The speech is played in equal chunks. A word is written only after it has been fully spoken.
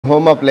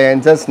Home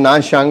appliances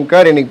நான்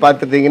Shankar இன்னைக்கு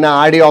பார்த்துட்டீங்கன்னா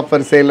ஆடி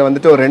ஆஃபர் சேல்ல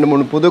வந்துட்டு ஒரு ரெண்டு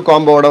மூணு புது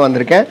காம்போவோட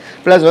வந்திருக்கேன்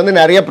ப்ளஸ் வந்து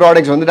நிறைய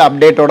ப்ராடக்ட்ஸ் வந்துட்டு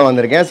அப்டேட்டோட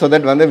வந்திருக்கேன் so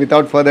that வந்து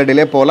without further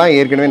delay போலாம்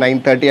ஏற்கனவே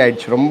 9:30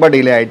 ஆயிடுச்சு ரொம்ப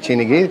டிலே ஆயிடுச்சு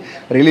இன்னைக்கு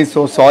really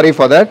so sorry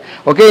for that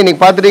okay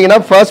இன்னைக்கு பார்த்துட்டீங்கன்னா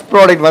first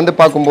product வந்து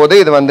பாக்கும்போது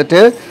இது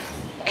வந்துட்டு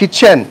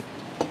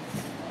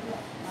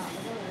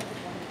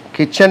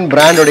kitchen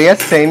brand உடைய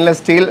stainless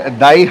steel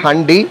Dhai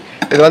Handi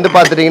இது வந்து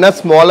பார்த்துட்டீங்கன்னா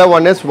smaller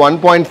one is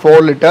 1.4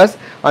 liters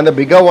and the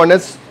bigger one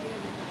is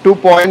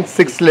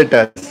 2.6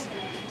 liters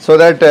so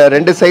that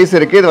ரெண்டு சைஸ்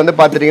இருக்கு இது வந்து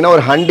பாத்துட்டீங்கன்னா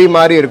ஒரு ஹண்டி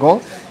மாதிரி இருக்கும்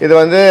இது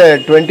வந்து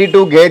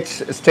 22 gauge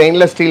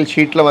stainless steel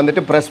sheetல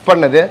வந்துட்டு பிரஸ்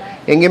பண்ணது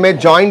எங்கயுமே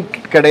ஜாயிண்ட்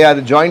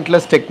கிடையாது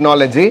ஜாயிண்ட்லெஸ்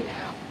டெக்னாலஜி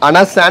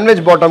ஆனா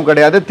சாண்ட்விச் பாட்டம்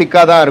கிடையாது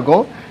திக்கா தான்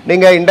இருக்கும்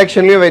நீங்க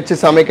இண்டக்ஷன்லயும் வெச்சு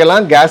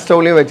சமைக்கலாம் கேஸ்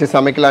ஸ்டவ்லயும் வெச்சு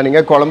சமைக்கலாம்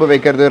நீங்க குழம்பு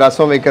வைக்கிறது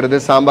ரசம் வைக்கிறது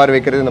சாம்பார்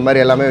வைக்கிறது இந்த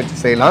மாதிரி எல்லாமே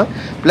வெச்சு செய்யலாம்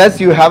plus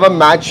you have a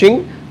matching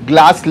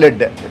glass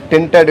lid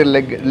tinted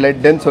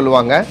lid ன்னு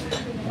சொல்லுவாங்க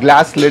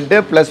glass lid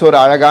plus ஒரு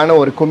அழகான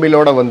ஒரு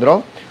குமிழோட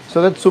வந்துரும் so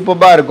that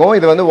சூப்பரா இருக்கும்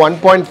இது வந்து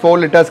 1.4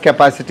 liters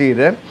capacity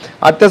இது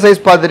அடுத்த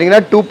சைஸ் பாத்தீங்கன்னா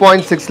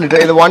 2.6 liter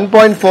இது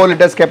 1.4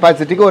 liters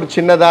capacity க்கு ஒரு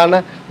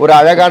சின்னதான ஒரு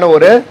அழகான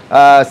ஒரு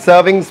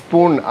சர்விங்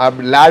ஸ்பூன்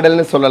ladle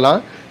னு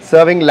சொல்லலாம்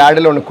சர்விங்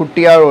ladle ஒன்னு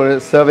குட்டியா ஒரு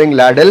சர்விங்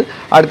ladle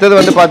அடுத்து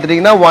வந்து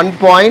பாத்தீங்கன்னா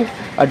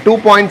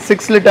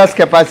 2.6 liters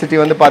capacity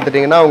வந்து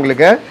பாத்தீங்கன்னா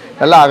உங்களுக்கு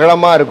நல்ல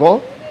அகலமா இருக்கும்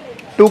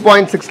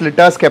 2.6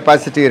 liters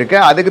capacity இருக்கு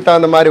அதுக்கு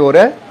தகுந்த மாதிரி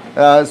ஒரு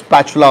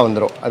spatula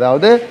வந்துரும்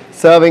அதாவது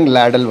serving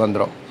ladle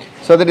வந்துரும்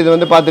so that இது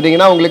வந்து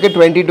பாத்துட்டீங்கன்னா உங்களுக்கு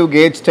 22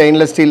 gauge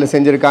stainless steel ல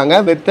செஞ்சிருக்காங்க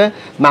with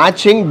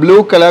matching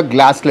blue color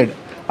glass lid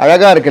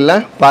அழகா இருக்குல்ல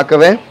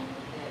பார்க்கவே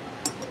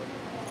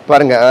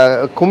பாருங்க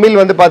குமிழ்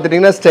வந்து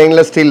பாத்துட்டீங்கன்னா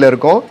stainless steel ல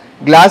இருக்கும்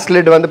glass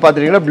lid வந்து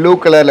பாத்துட்டீங்கன்னா blue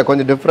colorல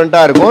கொஞ்சம்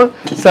டிஃபரண்டா இருக்கும்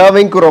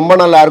சர்விங்க்கு ரொம்ப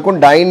நல்லா இருக்கும்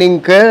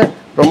டைனிங்க்கு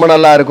ரொம்ப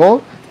நல்லா இருக்கும்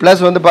plus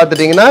வந்து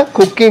பாத்துட்டீங்கன்னா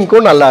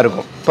குக்கிங்க்கும் நல்லா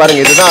இருக்கும் பாருங்க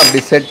இதுதான் அப்படி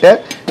செட்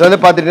இது வந்து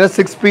பாத்துட்டீங்கன்னா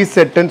 6 பீஸ்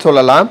செட்னு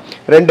சொல்லலாம்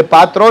ரெண்டு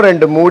பாத்திரம்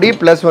ரெண்டு மூடி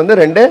plus வந்து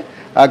ரெண்டு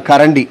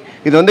கரண்டி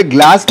இது வந்து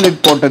கிளாஸ்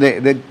லிட் போட்டது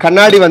இது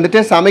கண்ணாடி வந்துட்டு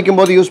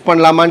சமைக்கும்போது யூஸ்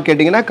பண்ணலாமான்னு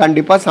கேட்டிங்கன்னா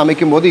கண்டிப்பா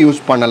சமைக்கும்போது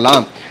யூஸ்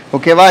பண்ணலாம்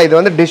ஓகேவா இது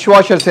வந்து டிஷ்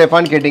வாஷர்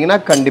சேஃபான்னு கேட்டிங்கன்னா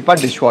கண்டிப்பா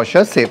டிஷ்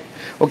வாஷர் சேஃப்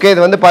ஓகே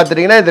இது வந்து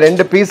பாத்துட்டீங்கன்னா இது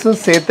ரெண்டு பீஸும்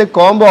சேர்த்து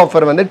காம்போ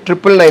ஆஃபர் வந்து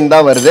 999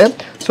 தான் வருது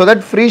so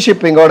that free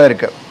shipping ஓட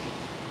இருக்கு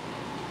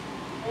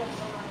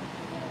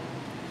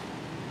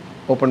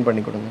ஓபன்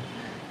பண்ணி கொடுங்க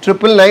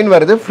 999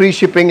 வருது ஃப்ரீ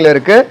ஷிப்பிங்ல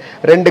இருக்கு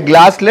ரெண்டு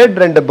கிளாஸ் லிட்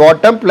ரெண்டு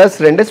பாட்டம் plus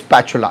ரெண்டு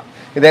ஸ்பாச்சுலா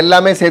இது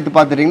எல்லாமே சேர்த்து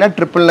பாத்துட்டீங்கன்னா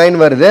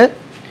 999 வருது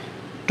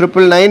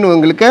 999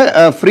 உங்களுக்கு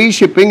ஃப்ரீ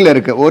ஷிப்பிங்ல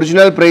இருக்கு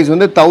ஒரிஜினல் பிரைஸ்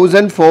வந்து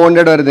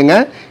 1400 வருதுங்க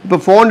இப்போ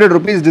 400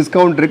 ரூபீஸ்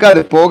டிஸ்கவுண்ட் இருக்கு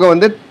அது போக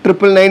வந்து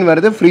 999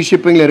 வருது ஃப்ரீ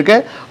ஷிப்பிங்ல இருக்கு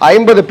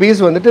 50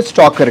 பீஸ் வந்துட்டு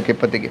ஸ்டாக் இருக்கு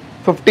இப்போதைக்கு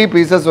 50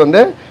 பீசஸ்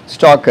வந்து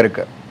ஸ்டாக்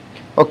இருக்கு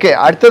ஓகே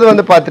அடுத்து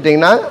வந்து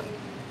பாத்துட்டீங்கன்னா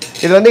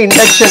இது வந்து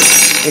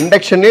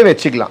இண்டக்ஷன்லயே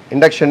வெச்சுக்கலாம்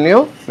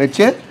இண்டக்ஷன்லயும்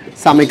வெச்சு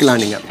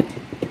சமைக்கலாம் நீங்க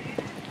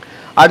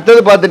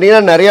அடுத்து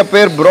பாத்துட்டீங்கன்னா நிறைய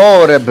பேர் ப்ரோ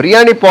ஒரு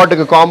பிரியாணி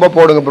பாட்டுக்கு காம்போ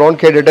போடுங்க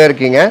ப்ரோன்னு கேட்டுட்டே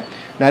இருக்கீங்க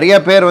நிறைய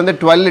பேர் வந்து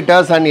 12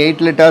 liters and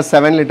 8 liters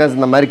 7 liters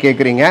இந்த மாதிரி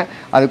கேக்குறீங்க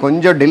அது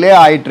கொஞ்சம் டிலே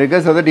ஆயிட்டு இருக்கு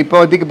so that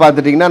இப்போதைக்கு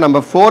பாத்துட்டீங்கன்னா நம்ம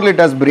 4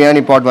 liters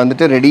பிரியாணி பாட்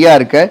வந்துட்டு ரெடியா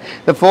இருக்கு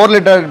இந்த 4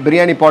 liter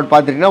பிரியாணி பாட்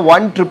பாத்துட்டீங்கன்னா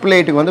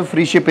 1888 க்கு வந்து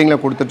ஃப்ரீ ஷிப்பிங்ல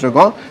கொடுத்துட்டு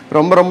இருக்கோம்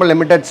ரொம்ப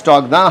லிமிட்டட்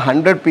ஸ்டாக் தான்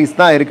 100 பீஸ்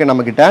தான் இருக்கு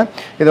நம்ம கிட்ட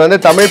இது வந்து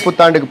தமிழ்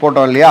புத்தாண்டுக்கு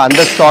போட்டோம் இல்லையா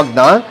அந்த ஸ்டாக்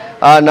தான்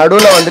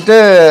நடுவுல வந்துட்டு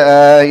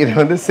இது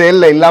வந்து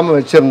சேல்ல இல்லாம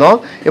வச்சிருந்தோம்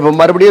இப்போ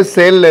மறுபடியும்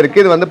சேல்ல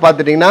இருக்கு இது வந்து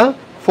பாத்துட்டீங்கன்னா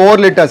 4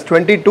 liters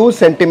 22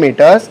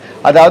 centimeters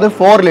அதாவது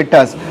 4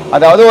 liters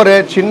அதாவது ஒரு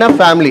சின்ன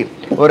ஃபேமிலி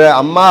ஒரு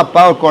அம்மா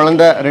அப்பா ஒரு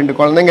குழந்தை ரெண்டு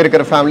குழந்தைங்க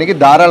இருக்கிற ஃபேமிலிக்கு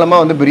தாராளமா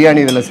வந்து பிரியாணி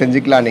இதுல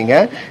செஞ்சுக்கலாம் நீங்க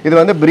இது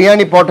வந்து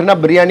பிரியாணி பாட்னா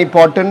பிரியாணி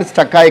பாட்னு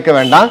ஸ்டக் ஆயிக்க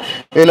வேண்டாம்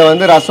இதுல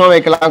வந்து ரசம்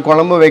வைக்கலாம்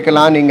குழம்பு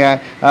வைக்கலாம் நீங்க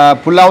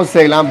புலாவ்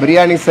செய்யலாம்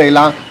பிரியாணி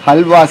செய்யலாம்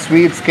ஹல்வா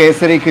ஸ்வீட்ஸ்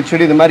கேசரி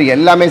கிச்சடி இந்த மாதிரி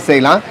எல்லாமே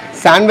செய்யலாம்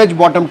சாண்ட்விச்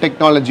பாட்டம்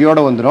டெக்னாலஜியோட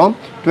வந்துரும்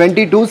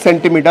 22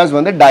 centimeters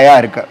வந்து டயா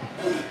இருக்கு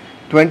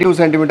 22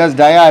 centimeters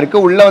டயா இருக்கு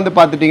உள்ள வந்து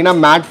பாத்துட்டீங்கன்னா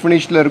மேட்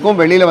ஃபினிஷ்ல இருக்கும்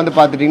வெளியில வந்து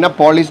பாத்துட்டீங்கன்னா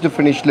பாலிஷ்டு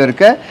ஃபினிஷ்ல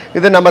இருக்கு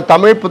இது நம்ம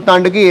தமிழ்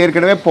புத்தாண்டுக்கு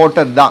ஏற்கனவே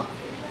போட்டது தான்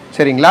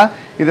சரிங்களா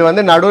இது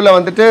வந்து நடுவுல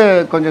வந்துட்டு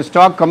கொஞ்சம்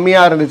ஸ்டாக்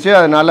கம்மியா இருந்துச்சு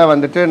அதனால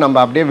வந்துட்டு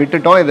நம்ம அப்படியே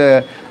விட்டுட்டோம் இது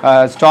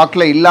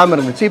ஸ்டாக்ல இல்லாம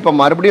இருந்துச்சு இப்போ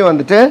மறுபடியும்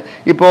வந்துட்டு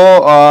இப்போ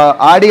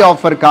ஆடி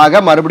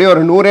ஆஃபர்க்காக மறுபடியும்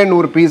ஒரு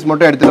 100 பீஸ்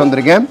மட்டும் எடுத்துட்டு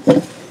வந்திருக்கேன்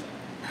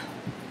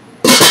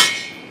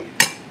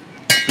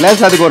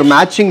ப்ளஸ் அதுக்கு ஒரு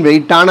மேட்சிங்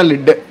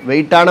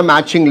வெயிட்டான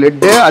மேட்சிங்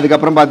லிட்டு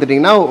அதுக்கப்புறம்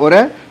பார்த்துட்டிங்கன்னா ஒரு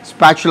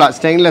ஸ்பாச்சுலா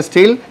ஸ்டெயின்லெஸ்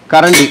ஸ்டீல்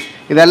கரண்டி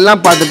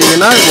இதெல்லாம்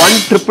பார்த்துட்டிங்கன்னா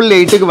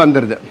 1888 க்கு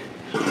வந்துடுது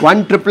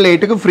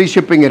 1888 க்கு ஃப்ரீ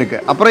ஷிப்பிங் இருக்கு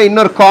அப்புறம்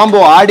இன்னொரு காம்போ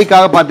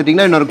ஆடிக்காக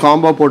பார்த்துட்டிங்கன்னா இன்னொரு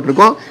காம்போ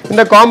போட்டிருக்கோம்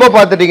இந்த காம்போ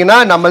பார்த்துட்டிங்கன்னா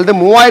நம்மளது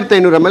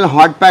 3500 ml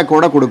ஹாட்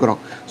பேக்கோட கொடுக்குறோம்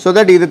so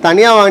that இது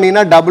தனியா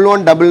வாங்குனீங்கன்னா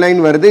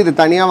 1199 வருது இது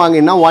தனியா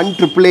வாங்குனீங்கன்னா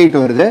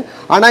 1888 வருது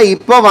ஆனா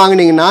இப்போ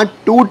வாங்குனீங்கன்னா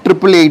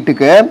 2888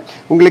 க்கு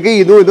உங்களுக்கு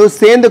இது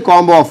சேர்ந்து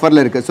காம்போ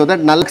ஆஃபர்ல இருக்கு so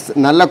that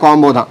நல்ல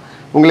காம்போ தான்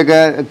உங்களுக்கு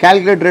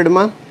கால்குலேட்டர்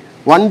எடுமா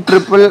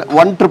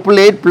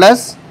 1888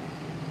 plus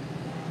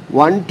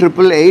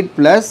 1888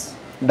 plus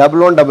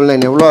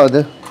 1199 எவ்வளவு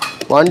ஆகுது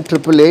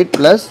 1888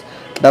 plus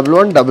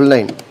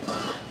 1199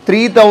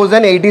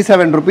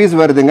 3087 rupees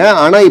வருதுங்க.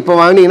 ஆனால் இப்போ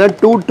வாங்கினீங்கன்னா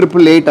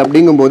 2888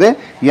 அப்படிங்கும்போது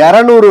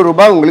 200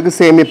 ரூபாய் உங்களுக்கு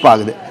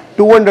சேமிப்பாகுது.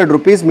 200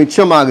 rupees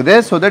மிச்சம் ஆகுது.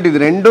 ஸோ தட் இது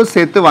ரெண்டும்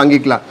சேர்த்து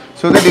வாங்கிக்கலாம்.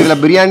 ஸோ தட்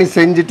இதில் பிரியாணி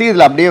செஞ்சுட்டு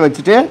இதில் அப்படியே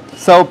வச்சுட்டு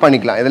சர்வ்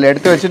பண்ணிக்கலாம். இதில்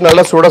எடுத்து வச்சுட்டு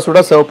நல்லா சுட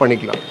சுட சர்வ்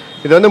பண்ணிக்கலாம்.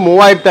 இது வந்து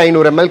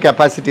 3500 ml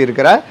கெப்பாசிட்டி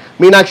இருக்கிற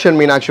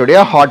மீனாட்சியோடைய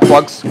hot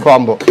box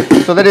combo.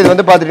 So that இது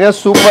வந்து பார்த்துட்டிங்கன்னா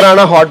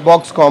சூப்பரான ஹாட்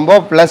பாக்ஸ் காம்போ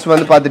ப்ளஸ்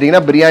வந்து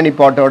பார்த்துட்டிங்கன்னா பிரியாணி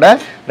பாட்டோட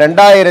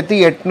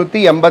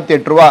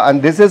 2888 ரூபா. And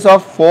this is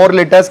of 4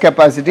 liters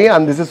capacity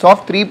and this is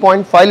of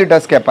 3.5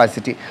 liters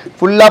capacity.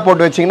 ஃபுல்லாக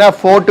போட்டு வச்சிங்கன்னா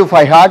 4 to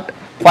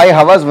 5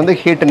 hours வந்து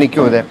ஹீட்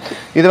நிற்கும்.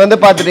 இது வந்து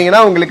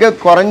பார்த்துட்டிங்கன்னா உங்களுக்கு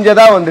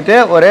குறைஞ்சதாக வந்துட்டு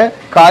ஒரு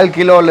 1/4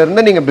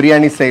 கிலோலேருந்து நீங்கள்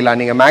பிரியாணி செய்யலாம்.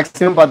 நீங்கள்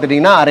மேக்ஸிமம்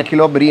பார்த்துட்டிங்கன்னா 1/2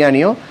 கிலோ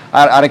பிரியாணியும்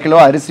 1/2 கிலோ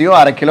அரிசியும்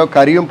 1/2 கிலோ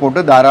கறியும் போட்டு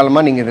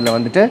தாராளமாக நீங்கள் இதில்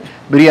வந்துட்டு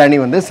பிரியாணி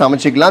வந்து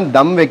சமைச்சிக்கலாம்.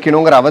 தம்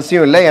வைக்கணுங்கிற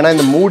அவசியம் இல்லை. ஏன்னா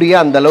இந்த மூடியே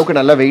அந்த அளவுக்கு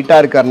நல்லா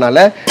வெயிட்டாக இருக்கிறதுனால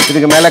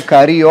இதுக்கு மேலே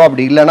கறியோ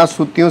அப்படி இல்லைனா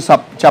சுற்றியும்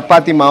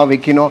சப்பாத்தி மாவு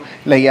வைக்கணும்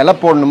இல்லை இலை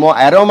போடணுமோ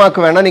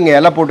அரோமாக்கு வேணால் நீங்கள்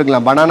இலை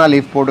போட்டுக்கலாம். பனானா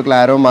லீஃப்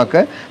போட்டுக்கலாம்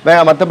அரோமாக்கு.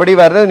 மற்றபடி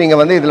வர்றது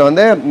நீங்கள் வந்து இதில்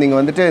வந்து நீங்கள்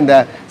வந்துட்டு இந்த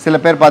சில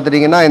பேர்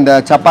பார்த்துட்டிங்கன்னா இந்த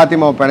சப்பாத்தி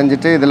மாவு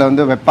பிணைஞ்சிட்டு இதில் வந்து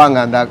வைப்பாங்க.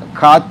 அந்த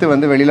காற்று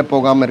வந்து வெளியில்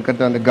போகாமல்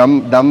இருக்கிறது அந்த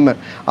தம்.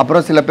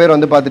 அப்புறம் சில பேர்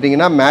வந்து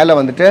பார்த்துட்டிங்கன்னா மேலே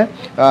வந்துட்டு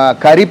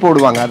கறி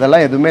போடுவாங்க.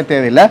 அதெல்லாம் எதுவுமே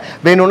தேவையில்லை.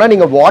 வேணும்னா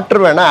நீங்கள்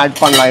வாட்டர் வேணால் ஆட்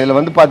பண்ணலாம். இதில்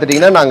வந்து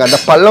பார்த்துட்டிங்கன்னா நாங்கள் அந்த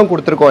பள்ளம்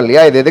கொடுத்துருக்கோம்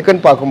இல்லையா, இது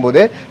எதுக்குன்னு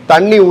பார்க்கும்போது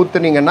தண்ணி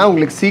ஊற்றுனீங்கன்னா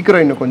உங்களுக்கு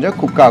சீக்கிரம் இன்னும் கொஞ்சம்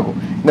குக் ஆகும்.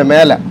 இந்த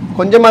மேலே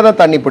கொஞ்சமாக தான்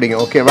தண்ணி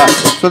பிடிக்கும். ஓகேவா?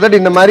 ஸோ தட்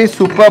இந்த மாதிரி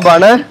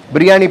சூப்பர்பான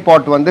பிரியாணி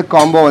பாட் வந்து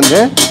காம்போ வந்து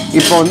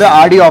இப்போ வந்து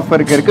ஆடி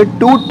ஆஃபருக்கு இருக்குது.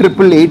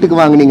 2888க்கு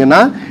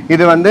வாங்கினீங்கன்னா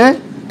இது வந்து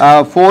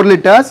 4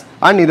 liters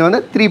அண்ட் இது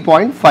வந்து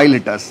 3.5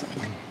 liters.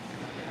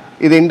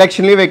 இது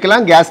இண்டக்ஷன்லேயும்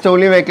வைக்கலாம், கேஸ்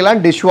ஸ்டவ்லையும் வைக்கலாம்,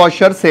 டிஷ்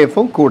வாஷர்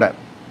சேஃபும் கூட.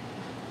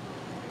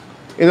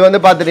 இது வந்து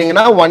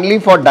பார்த்துட்டிங்கன்னா only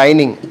for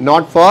dining,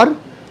 not for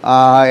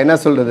என்ன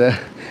சொல்கிறது,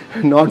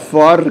 not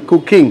for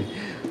cooking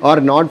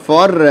R not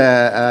for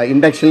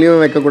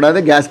இண்டக்ஷன்லேயும் வைக்கக்கூடாது,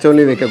 கேஸ்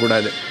ஸ்டவ்லையும்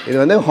வைக்கக்கூடாது. இது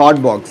வந்து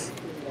ஹாட் பாக்ஸ்.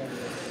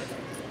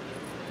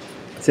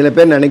 சில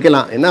பேர்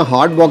நினைக்கலாம் என்ன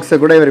ஹாட் பாக்ஸை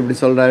கூட இவர் இப்படி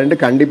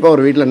சொல்கிறாருன்ட்டு. கண்டிப்பாக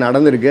ஒரு வீட்டில்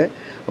நடந்திருக்கு.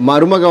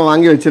 மருமகம்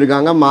வாங்கி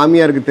வச்சுருக்காங்க,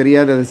 மாமியாருக்கு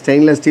தெரியாது அது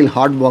ஸ்டெயின்லெஸ் ஸ்டீல்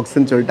ஹாட்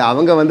பாக்ஸ்ன்னு சொல்லிட்டு.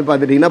 அவங்க வந்து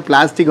பார்த்துட்டிங்கன்னா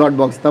பிளாஸ்டிக் ஹாட்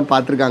பாக்ஸ் தான்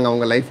பார்த்துருக்காங்க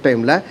அவங்க லைஃப்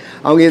டைமில்.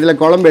 அவங்க இதில்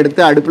குழம்பு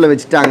எடுத்து அடுப்பில்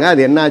வச்சுட்டாங்க.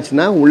 அது என்ன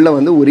ஆச்சுன்னா உள்ளே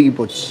வந்து உருகி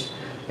போச்சு.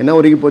 என்ன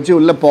உருகி போச்சு,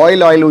 உள்ளே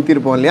பாயில் ஆயில்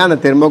ஊற்றிருப்போம் இல்லையா, அந்த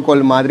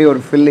தெர்மோகோல் மாதிரி ஒரு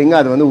ஃபில்லிங்கு,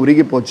 அது வந்து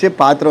உருகி போச்சு.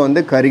 பாத்திரம்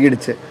வந்து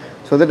கருகிடுச்சு.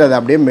 ஸோ தட் அது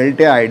அப்படியே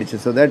மெல்ட்டே ஆகிடுச்சு.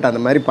 ஸோ தட்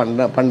அந்த மாதிரி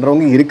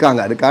பண்ணுறவங்க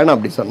இருக்காங்க. அதுக்காக நான்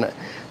அப்படி சொன்னேன்.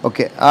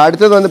 ஓகே,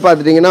 அடுத்தது வந்து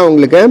பார்த்துட்டிங்கன்னா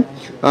உங்களுக்கு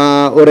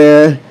ஒரு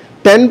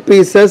 10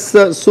 pieces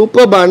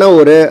சூப்பர்பான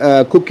ஒரு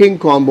குக்கிங்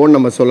காம்போன்னு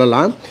நம்ம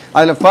சொல்லலாம்.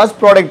 அதில் ஃபர்ஸ்ட்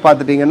ப்ராடக்ட்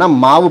பார்த்துட்டிங்கன்னா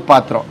மாவு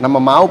பாத்திரம். நம்ம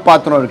மாவு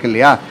பாத்திரம் இருக்குது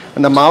இல்லையா,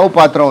 அந்த மாவு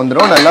பாத்திரம்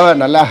வந்துடும்.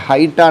 நல்லா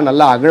ஹைட்டாக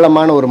நல்லா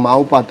அகலமான ஒரு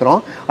மாவு பாத்திரம்.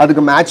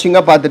 அதுக்கு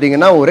மேட்சிங்காக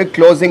பார்த்துட்டிங்கன்னா ஒரு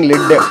க்ளோசிங்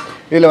லிட்டு.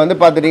 இதில் வந்து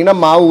பார்த்துட்டிங்கன்னா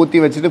மாவு ஊற்றி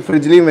வச்சுட்டு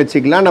ஃப்ரிட்ஜ்லேயும்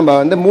வச்சுக்கலாம், நம்ம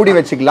வந்து மூடி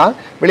வச்சுக்கலாம்,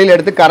 வெளியில்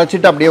எடுத்து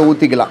கரைச்சிட்டு அப்படியே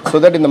ஊற்றிக்கலாம். ஸோ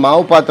தட் இந்த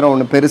மாவு பாத்திரம்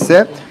ஒன்று பெருசு.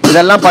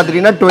 இதெல்லாம்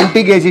பார்த்துட்டிங்கன்னா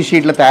 20 kg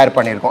ஷீட்டில் தயார்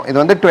பண்ணியிருக்கோம். இது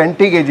வந்து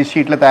 20 kg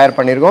ஷீட்டில் தயார்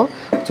பண்ணியிருக்கோம்.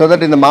 ஸோ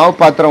தட் இந்த மாவு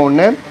பாத்திரம்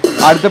ஒன்று.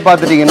 அடுத்து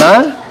பார்த்துட்டிங்கன்னா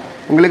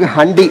உங்களுக்கு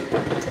ஹண்டி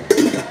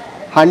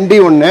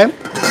ஒன்று.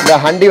 இந்த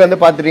ஹண்டி வந்து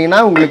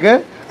பார்த்துட்டிங்கன்னா உங்களுக்கு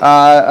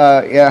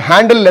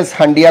ஹேண்டில் லெஸ்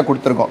ஹண்டியாக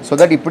கொடுத்துருக்கோம். ஸோ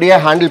தட் இப்படியே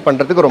ஹேண்டில்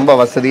பண்ணுறதுக்கு ரொம்ப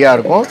வசதியாக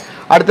இருக்கும்.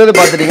 அடுத்தது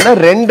பார்த்துட்டிங்கன்னா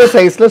 2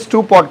 சைஸில் ஸ்டூ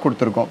பாட்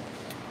கொடுத்துருக்கோம்.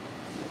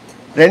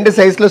 2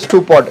 சைஸில் ஸ்டூ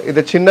பாட்.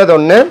 இது சின்னது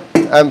ஒன்று,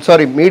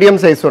 மீடியம்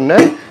சைஸ் ஒன்று,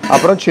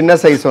 அப்புறம் சின்ன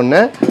சைஸ்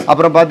ஒன்று.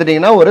 அப்புறம்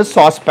பார்த்துட்டிங்கன்னா ஒரு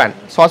சாஸ்பேன்.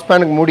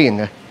 சாஸ்பேனுக்கு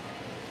மூடிங்க.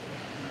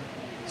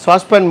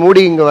 சாஸ்பேன்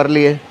மூடி இங்கே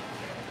வரலையே,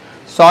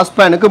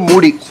 சாஸ்பேனுக்கு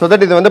மூடி. ஸோ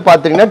தட் இது வந்து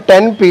பார்த்திங்கன்னா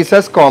 10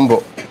 pieces காம்போ.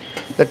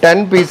 இந்த 10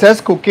 pieces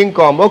cooking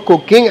combo,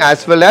 cooking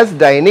as well as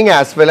dining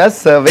as well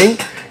as serving.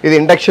 இது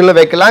இண்டக்ஷனில்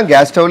வைக்கலாம்,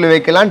 கேஸ் ஸ்டவ்வில்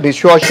வைக்கலாம்,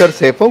 டிஷ் வாஷர்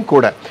சேஃபும்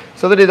கூட.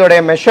 ஸோ தட்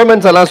இதோடைய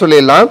மெஷர்மெண்ட்ஸ் எல்லாம்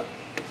சொல்லிடலாம்.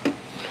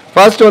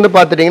 ஃபர்ஸ்ட் வந்து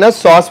பார்த்துட்டிங்கன்னா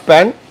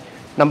சாஸ்பேன்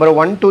நம்பர்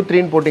 1 2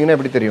 3ன்னு போட்டிங்கன்னா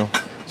எப்படி தெரியும்.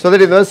 ஸோ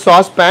தட் இது வந்து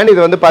சாஸ்பேன். இது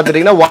வந்து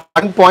பார்த்துட்டிங்கன்னா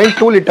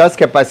 1.2 liters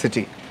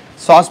கெப்பாசிட்டி.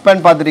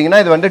 சாஸ்பேன் பார்த்துட்டிங்கன்னா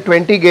இது வந்து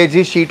 20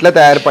 kg ஷீட்டில்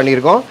தயார்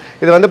பண்ணியிருக்கோம்.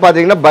 இது வந்து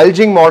பார்த்திங்கன்னா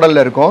பல்ஜிங்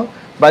மாடலில் இருக்கும்.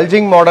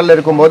 பல்ஜிங் மாடலில்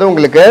இருக்கும்போது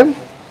உங்களுக்கு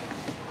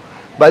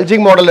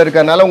பல்ஜிங் மாடல்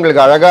இருக்கிறதுனால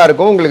உங்களுக்கு அழகாக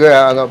இருக்கும். உங்களுக்கு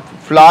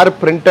ஃப்ளார்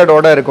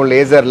பிரிண்டடோடு இருக்கும்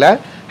லேசரில்.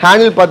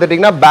 ஹேண்டில்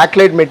பார்த்துட்டிங்கன்னா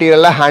பேக்லைட்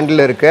மெட்டீரியலில்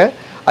ஹேண்டில் இருக்குது.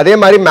 அதே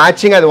மாதிரி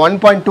மேட்சிங் அது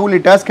 1.2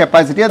 liters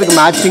கெப்பாசிட்டி. அதுக்கு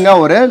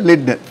மேட்சிங்காக ஒரு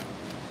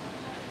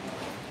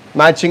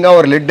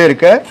லிட்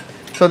இருக்குது.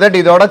 ஸோ தட்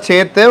இதோட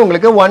சேர்த்து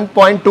உங்களுக்கு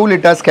 1.2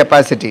 liters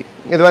கெப்பாசிட்டி.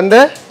 இது வந்து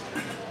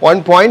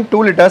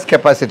 1.2 liters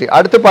கெப்பாசிட்டி.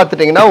 அடுத்து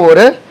பார்த்துட்டிங்கன்னா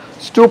ஒரு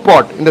ஸ்டூ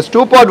பாட். இந்த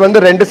ஸ்டூ பாட் வந்து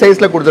 2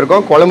 சைஸில்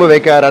கொடுத்துருக்கோம். குழம்பு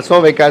வைக்க,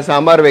 ரசம் வைக்க,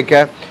 சாம்பார் வைக்க,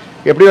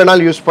 எப்படி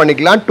வேணாலும் யூஸ்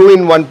பண்ணிக்கலாம்.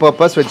 2-in-1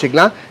 பர்பஸ்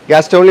வச்சுக்கலாம்.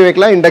 கேஸ் ஸ்டவ்லையும்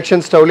வைக்கலாம்,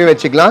 இண்டக்ஷன் ஸ்டவ்லையும்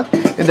வச்சுக்கலாம்.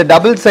 இந்த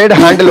டபுள் சைடு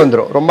ஹேண்டில்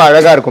வந்துடும். ரொம்ப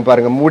அழகாக இருக்கும்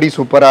பாருங்கள். மூடி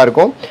சூப்பராக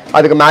இருக்கும்.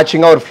 அதுக்கு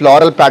மேட்சிங்காக ஒரு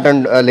ஃப்ளாரல்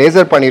பேட்டர்ன்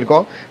லேசர்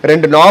பண்ணியிருக்கோம்.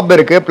 2 நாப்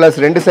இருக்குது. ப்ளஸ்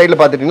 2 சைடில்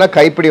பார்த்துட்டிங்கன்னா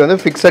கைப்பிடி வந்து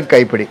ஃபிக்ஸட்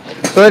கைப்பிடி.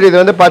 ஸோ இது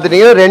வந்து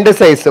பார்த்துட்டிங்கன்னா 2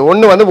 சைஸ்.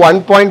 ஒன்று வந்து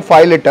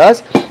 1.5 liters,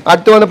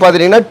 அடுத்து வந்து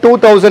பார்த்துட்டிங்கன்னா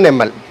 2000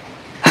 ml.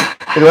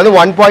 இது வந்து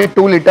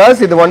 1.2 liters,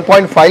 இது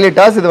 1.5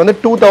 liters, இது வந்து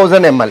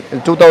 2000 ml.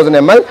 2000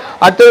 ml.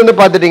 அடுத்து வந்து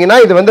பார்த்துட்டிங்கன்னா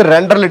இது வந்து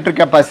 2.5 liter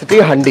கெப்பாசிட்டி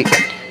ஹண்டி.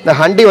 இந்த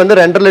ஹண்டி வந்து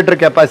 2 லிட்டர்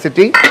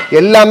கெப்பாசிட்டி,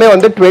 எல்லாமே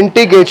வந்து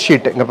 20 கேஜ்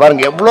ஷீட். இங்கே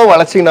பாருங்கள் எவ்வளோ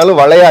வளைச்சிங்கனாலும்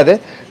வளையாது,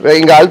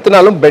 இங்கே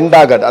அழுத்தினாலும் பெண்ட்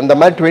ஆகாது, அந்த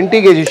மாதிரி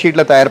 20 கேஜி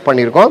ஷீட்டில் தயார்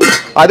பண்ணியிருக்கோம்.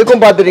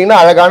 அதுக்கும் பார்த்துட்டிங்கன்னா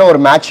அழகான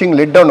ஒரு மேட்சிங்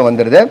லிட் ஒன்று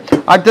வந்துடுது.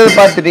 அடுத்தது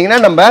பார்த்துட்டிங்கன்னா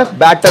நம்ம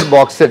பேட்டர்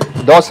பாக்ஸு,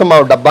 தோசை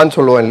மாவு டப்பான்னு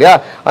சொல்லுவோம் இல்லையா,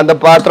 அந்த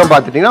பாத்திரம்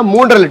பார்த்துட்டிங்கன்னா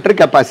 3.5 லிட்டர்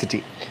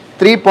கெப்பாசிட்டி,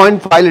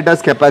 3.5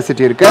 லிட்டர்ஸ்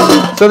கெப்பாசிட்டி இருக்குது.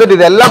 ஸோ தட்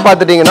இதெல்லாம்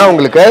பார்த்துட்டிங்கன்னா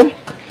உங்களுக்கு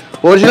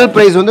ஒரிஜினல்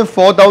ப்ரைஸ் வந்து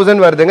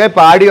 4000 வருதுங்க.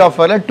 இப்போ ஆடி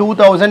ஆஃபரில்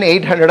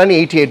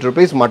 2888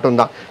 rupees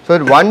மட்டும்தான். ஸோ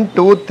 1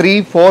 2 3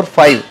 4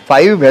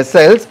 5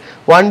 வெசல்ஸ்,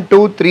 1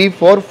 2 3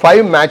 4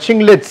 5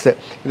 மேட்சிங் லிட்ஸ்,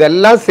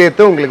 இதெல்லாம்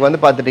சேர்த்து உங்களுக்கு வந்து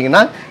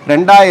பார்த்துட்டிங்கன்னா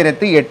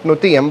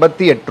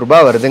 2888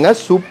 ரூபாய் வருதுங்க.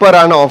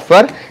 சூப்பரான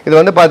ஆஃபர். இது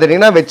வந்து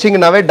பார்த்துட்டிங்கன்னா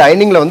வச்சிங்கன்னாவே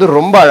டைனிங்கில் வந்து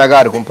ரொம்ப அழகாக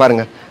இருக்கும்.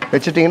 பாருங்கள்,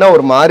 வச்சுட்டிங்கன்னா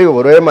ஒரு மாதிரி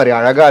ஒரே மாதிரி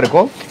அழகாக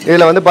இருக்கும்.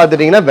 இதில் வந்து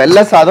பார்த்துட்டிங்கன்னா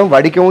வெள்ளை சாதம்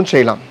வடிக்கவும்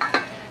செய்யலாம்.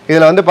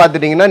 இதில் வந்து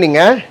பார்த்துட்டிங்கன்னா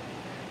நீங்கள்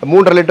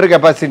 3.5 லிட்டர்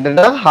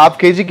கெப்பாசிட்டினா 1/2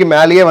 kgக்கு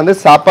மேலேயே வந்து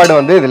சாப்பாடு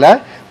வந்து இதில்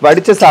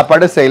வடித்த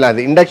சாப்பாடு செய்யலாம்.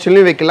 அது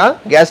இண்டக்ஷன்லையும் வைக்கலாம்,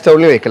 கேஸ்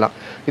ஸ்டவ்லையும் வைக்கலாம்.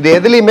 இது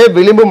எதுலேயுமே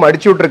விளிம்பு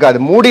மடிச்சு விட்ருக்காது,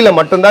 மூடியில்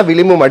மட்டும்தான்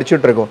விளிம்பு மடிச்சு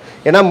விட்ருக்கும்.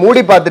 ஏன்னா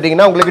மூடி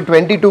பார்த்துட்டிங்கன்னா உங்களுக்கு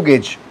 22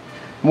 கேஜ்,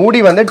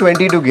 மூடி வந்து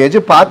 22 கேஜ்,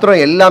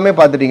 பாத்திரம் எல்லாமே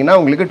பார்த்துட்டிங்கன்னா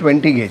உங்களுக்கு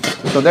 20 கேஜ்.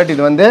 ஸோ தட்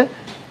இது வந்து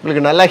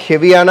உங்களுக்கு நல்லா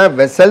ஹெவியான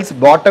வெசல்ஸ்,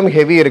 பாட்டம்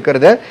ஹெவி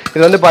இருக்கிறது.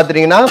 இது வந்து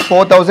பார்த்துட்டிங்கன்னா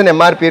 4000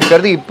 MRP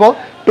இருக்கிறது,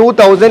 இப்போது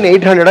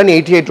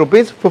 2888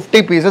 rupees, 50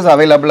 pieces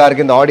அவைலபிளாக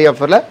இருக்குது இந்த ஆடி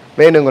ஆஃபரில்.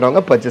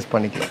 வேணுங்கிறவங்க பர்ச்சேஸ்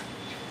பண்ணிக்கலாம்.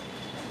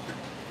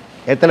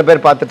 எத்தனை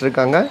பேர்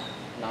பார்த்துட்ருக்காங்க?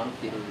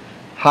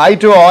 Hi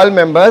to all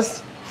members,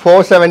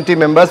 470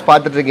 members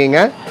பார்த்துட்ருக்கீங்க.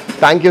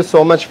 Thank you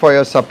so much for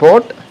your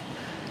support.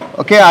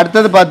 Okay,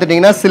 அடுத்தது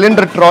பார்த்துட்டிங்கன்னா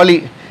சிலிண்டர் ட்ராலி.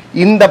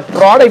 இந்த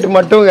ப்ராடக்ட்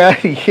மட்டும்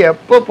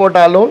எப்போ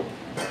போட்டாலும்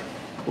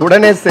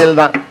உடனே சேல்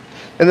தான்.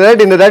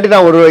 இந்த தாட்டி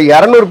நான் ஒரு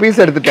 200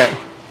 பீஸ் எடுத்துட்டேன்,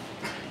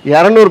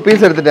 200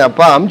 பீஸ் எடுத்துட்டேன்.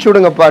 அப்பா அமுச்சு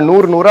விடுங்கப்பா,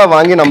 100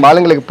 வாங்கி நம்ம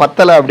ஆளுங்களுக்கு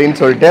பத்தலை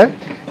அப்படின்னு சொல்லிட்டு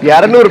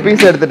 200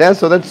 பீஸ் எடுத்துட்டேன்.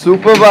 ஸோ தட்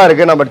சூப்பராக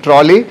இருக்குது நம்ம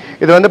ட்ராலி.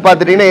 இது வந்து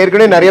பார்த்துட்டிங்கன்னா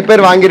ஏற்கனவே நிறைய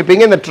பேர்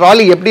வாங்கியிருப்பீங்க. இந்த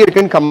ட்ராலி எப்படி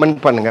இருக்குன்னு கமெண்ட்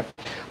பண்ணுங்கள்.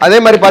 அதே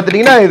மாதிரி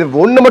பார்த்துட்டிங்கன்னா இது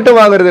ஒன்று மட்டும்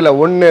வாங்குறது இல்லை,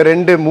 1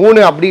 2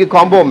 3 அப்படி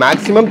காம்போ,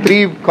 மேக்ஸிமம் 3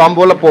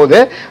 காம்போவில் போகுது.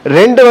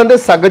 2 வந்து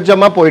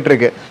சகஜமாக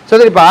போயிட்டுருக்கு. ஸோ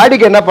தட் இப்போ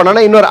ஆடிக்கு என்ன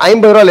பண்ணோன்னா இன்னொரு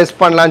 50 ரூபா லெஸ்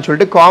பண்ணலான்னு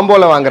சொல்லிட்டு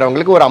காம்போவில்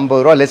வாங்குறவங்களுக்கு ஒரு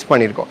 50 ரூபா லெஸ்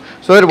பண்ணியிருக்கோம்.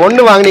 ஸோ இது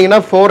 1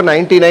 வாங்கினீங்கன்னா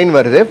 499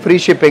 வருது, ஃப்ரீ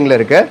ஷிப்பிங்கில்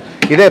இருக்குது.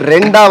 இதே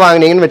 2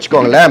 வாங்கினீங்கன்னு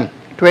வச்சுக்கோங்களேன்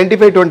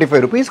 25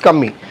 rupees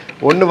கம்மி.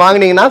 1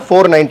 வாங்கினீங்கன்னா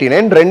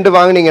 499, 2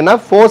 வாங்கினீங்கன்னா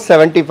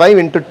 475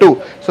 into 2.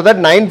 ஸோ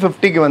தட்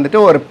 950க்கு வந்துட்டு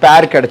ஒரு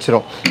பேர்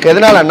கிடச்சிரும்.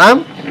 எதனாலன்னா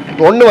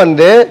 1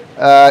 வந்து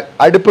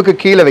அடுப்புக்கு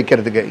கீழே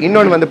வைக்கிறதுக்கு,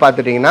 இன்னொன்று வந்து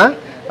பார்த்துட்டிங்கன்னா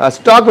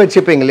ஸ்டாக்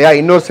வச்சுப்பீங்க இல்லையா,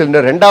 இன்னொரு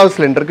சிலிண்டர் 2வது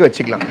சிலிண்டருக்கு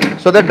வச்சுக்கலாம்.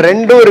 ஸோ தட்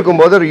 2ம்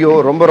இருக்கும்போது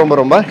ரொம்ப ரொம்ப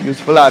ரொம்ப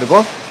யூஸ்ஃபுல்லாக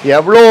இருக்கும்.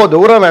 எவ்வளோ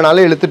தூரம்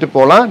வேணாலும் இழுத்துட்டு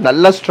போகலாம்,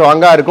 நல்லா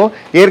ஸ்ட்ராங்காக இருக்கும்.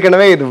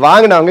 ஏற்கனவே இது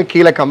வாங்கினவங்க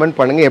கீழே கமெண்ட்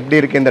பண்ணுங்கள் எப்படி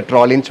இருக்குது இந்த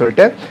ட்ராலின்னு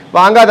சொல்லிட்டு.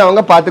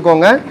 வாங்காதவங்க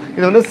பார்த்துக்கோங்க.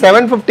 இது வந்து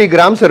 750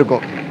 grams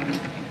இருக்கும்.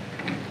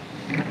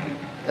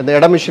 அந்த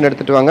இட மிஷின்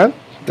எடுத்துகிட்டு வாங்க.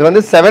 இது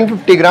வந்து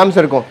 750 grams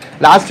இருக்கும்.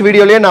 லாஸ்ட்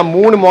வீடியோலேயே நான்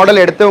 3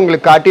 மாடல் எடுத்து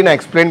உங்களுக்கு காட்டி நான்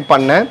எக்ஸ்பிளைன்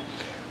பண்ணேன்.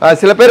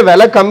 சில பேர்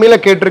விலை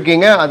கம்மியில்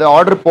கேட்டிருக்கீங்க, அது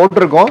ஆர்டர்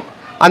போட்டிருக்கோம்.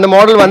 அந்த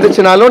மாடல்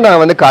வந்துச்சுனாலும்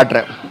நான் வந்து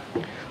காட்டுறேன்.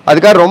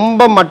 அதுக்காக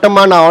ரொம்ப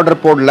மட்டமாக நான்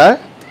ஆர்டர் போடல,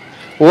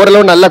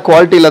 ஓரளவு நல்ல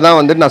குவாலிட்டியில் தான்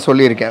வந்து நான்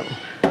சொல்லியிருக்கேன்.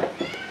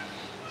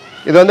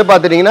 இது வந்து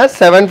பார்த்துட்டிங்கன்னா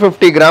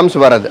 750 grams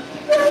வரது.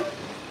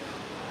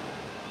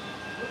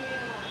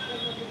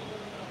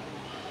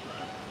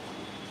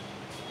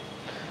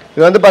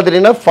 இது வந்து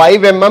பார்த்துட்டிங்கன்னா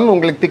 5 mm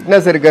உங்களுக்கு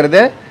திக்னஸ்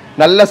இருக்கிறது,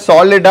 நல்ல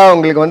சாலிடாக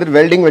உங்களுக்கு வந்து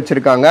வெல்டிங்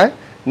வச்சுருக்காங்க,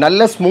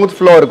 நல்ல ஸ்மூத்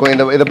ஃப்ளோ இருக்கும்.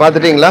 இதை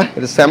பார்த்துட்டிங்களா,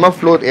 இது செம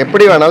ஃப்ளோ,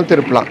 எப்படி வேணாலும்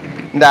திருப்பலாம்.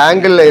 இந்த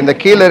ஆங்கிள், இந்த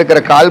கீழே இருக்கிற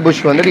கால்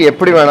புஷ் வந்துட்டு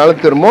எப்படி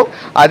வேணாலும் திரும்பும்.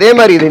 அதே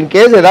மாதிரி இது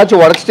இன்கேஸ்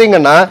ஏதாச்சும்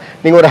உடச்சிட்டிங்கன்னா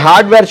நீங்கள் ஒரு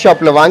ஹார்ட்வேர்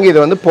ஷாப்பில் வாங்கி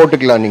இதை வந்து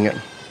போட்டுக்கலாம். நீங்கள்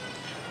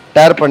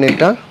டேர்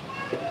பண்ணிட்டா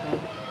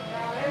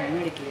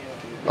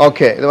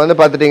ஓகே. இது வந்து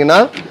பார்த்துட்டிங்கன்னா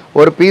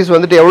ஒரு பீஸ்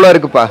வந்துட்டு எவ்வளோ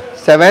இருக்குப்பா,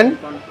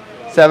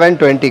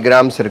 720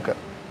 grams இருக்குது.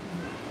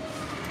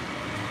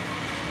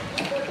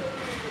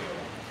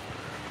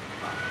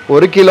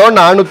 1 கிலோ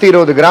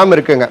 420 கிராம்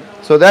இருக்குங்க.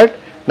 ஸோ தட்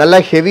நல்லா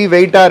ஹெவி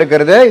வெயிட்டாக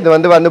இருக்கிறது. இது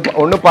வந்து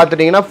ஒன்று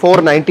பார்த்துட்டிங்கன்னா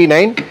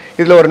 499.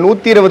 இதில் ஒரு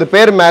 120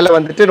 பேர் மேலே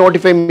வந்துட்டு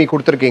நோட்டிஃபை மீ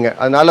கொடுத்துருக்கீங்க.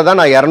 அதனால தான்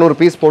நான் 200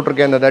 பீஸ்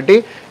போட்டிருக்கேன். இந்த தாட்டி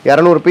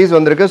 200 பீஸ்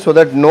வந்திருக்கு. So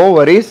that no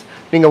worries.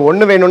 நீங்கள்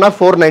 1 வேணும்னா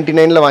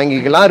 499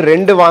 வாங்கிக்கலாம்,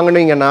 2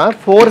 வாங்கினீங்கன்னா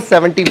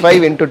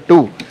 475 into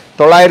 2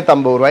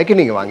 950 ரூபாய்க்கு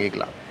நீங்கள்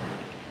வாங்கிக்கலாம்.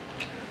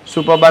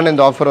 சூப்பர்பான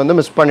இந்த ஆஃபர் வந்து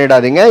மிஸ்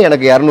பண்ணிடாதீங்க.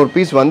 எனக்கு 200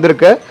 பீஸ்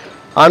வந்திருக்கு,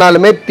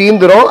 ஆனாலுமே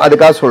தீந்துரும்,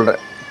 அதுக்காக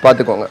சொல்கிறேன்,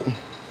 பார்த்துக்கோங்க.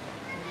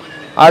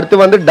 அடுத்து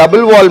வந்து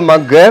டபுள் வால்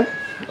மக்கு.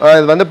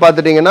 இது வந்து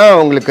பார்த்துட்டிங்கன்னா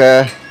உங்களுக்கு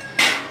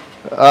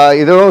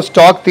இதுவும்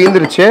ஸ்டாக்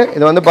தீந்துருச்சு.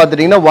 இது வந்து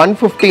பார்த்துட்டிங்கன்னா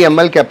 150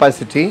 ml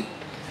கெப்பாசிட்டி.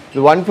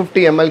 இது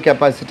 150 ml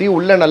கெப்பாசிட்டி,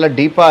 உள்ளே நல்லா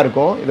டீப்பாக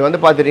இருக்கும். இது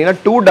வந்து பார்த்துட்டிங்கன்னா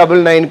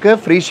 299க்கு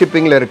ஃப்ரீ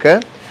ஷிப்பிங்கில்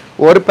இருக்குது.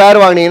 ஒரு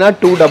பேர் வாங்கினீங்கன்னா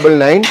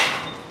 299,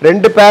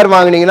 2 பேர்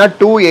வாங்கினீங்கன்னா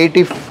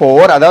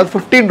 284, அதாவது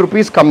 15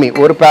 rupees கம்மி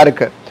ஒரு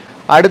பேருக்கு.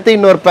 அடுத்து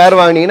இன்னொரு பேர்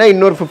வாங்கினீங்கன்னா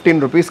இன்னொரு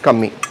 15 rupees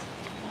கம்மி.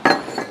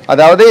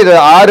 அதாவது இது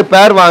 6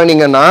 பேர்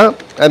வாங்கினீங்கன்னா,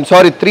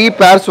 3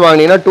 பேர்ஸ்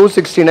வாங்கினீங்கன்னா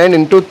 269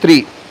 into 3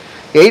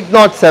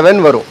 807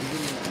 வரும்,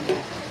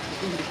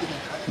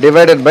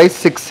 டிவைடட் பை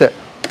 6.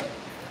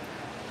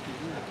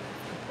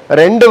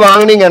 ரெண்டு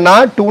வாங்குனீங்கன்னா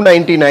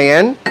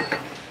 299,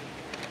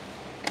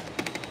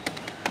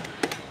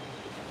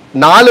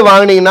 4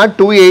 வாங்குனீங்கன்னா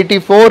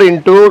 284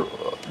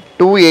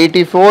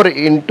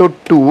 into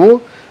 2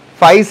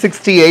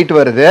 568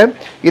 வருது.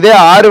 இதே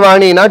 6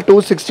 வாங்குனீங்கன்னா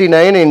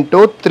 269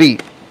 into 3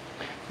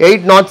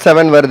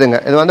 807 வருதுங்க.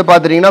 இது வந்து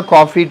பார்த்துட்டிங்கன்னா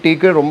காஃபி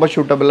டீக்கு ரொம்ப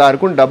சூட்டபுளாக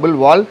இருக்கும். டபுள்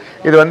வால்.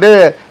 இது வந்து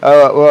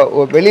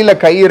வெளியில்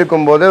கை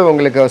இருக்கும்போது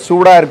உங்களுக்கு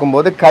சூடாக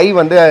இருக்கும்போது கை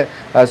வந்து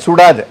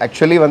சுடாது.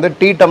 ஆக்சுவலி வந்து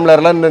டீ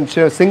டம்ளர்லாம்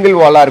சிங்கிள்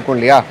வாலாக இருக்கும்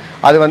இல்லையா,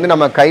 அது வந்து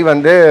நம்ம கை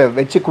வந்து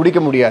வச்சு குடிக்க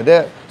முடியாது,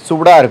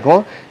 சூடாக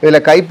இருக்கும்.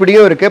 இதில்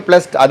கைப்பிடியும் இருக்குது,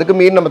 ப்ளஸ் அதுக்கு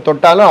மீறி நம்ம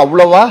தொட்டாலும்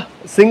அவ்வளோவா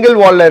சிங்கிள்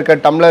வாலில் இருக்க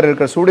டம்ளர்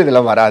இருக்கிற சூடு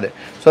இதில் வராது.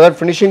 ஸோ தட்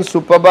ஃபினிஷிங்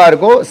சூப்பராக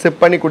இருக்கும்.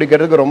 சிப் பண்ணி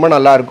குடிக்கிறதுக்கு ரொம்ப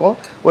நல்லாயிருக்கும்.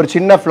 ஒரு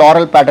சின்ன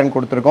ஃப்ளாரல் பேட்டர்ன்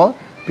கொடுத்துருக்கோம்.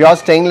 பியூர்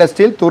ஸ்டெயின்லெஸ்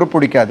ஸ்டீல், துரு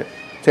பிடிக்காது.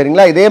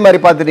 சரிங்களா? இதே மாதிரி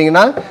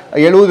பார்த்துட்டிங்கன்னா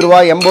 70 ரூபா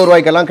 80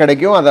 ரூபாய்க்கெல்லாம்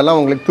கிடைக்கும். அதெல்லாம்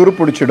உங்களுக்கு துரு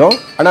பிடிச்சிடும்.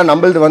 ஆனால்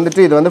நம்மளது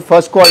வந்துட்டு இது வந்து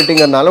ஃபர்ஸ்ட்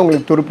குவாலிட்டிங்கிறதுனால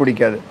உங்களுக்கு துரு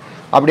பிடிக்காது.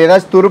 அப்படி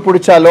ஏதாச்சும் துரு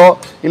பிடிச்சாலோ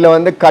இல்லை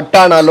வந்து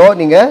கட்டானாலோ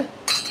நீங்கள்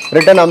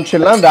ரிட்டன்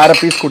அமிச்சிடலாம், வேறு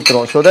பீஸ்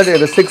கொடுத்துருவோம். ஸோ தட்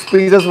இது 6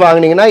 பீசஸ்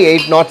வாங்கினீங்கன்னா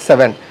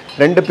 807,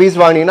 2 பீஸ்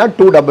வாங்கினீங்கன்னா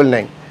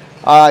 299,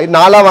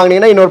 4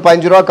 வாங்கினீங்கன்னா இன்னொரு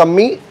 15 ரூபா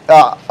கம்மி,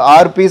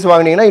 6 பீஸ்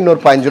வாங்கினீங்கன்னா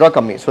இன்னொரு 15 ரூபா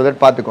கம்மி. ஸோ தட்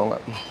பார்த்துக்கோங்க.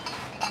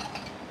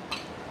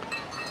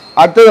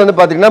 அடுத்தது வந்து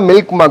பார்த்தீங்கன்னா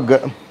மில்க்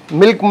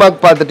மக்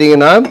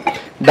பார்த்துட்டிங்கன்னா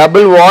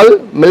டபுள் வால்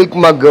மில்க்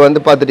மக் வந்து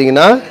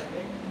பார்த்துட்டிங்கன்னா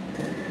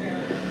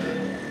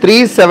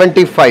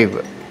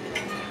 375.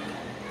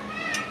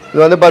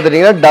 இது வந்து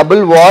பார்த்துட்டிங்கன்னா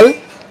டபுள் வால்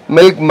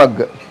மில்க்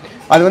மக்.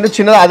 அது வந்து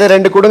சின்னதாக, அது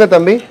 2 கொடுங்க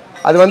தம்பி.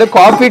 அது வந்து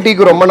காஃபி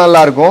டீக்கு ரொம்ப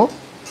நல்லாயிருக்கும்.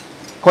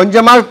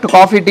 கொஞ்சமாக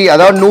காஃபி டீ,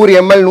 அதாவது 100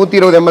 ml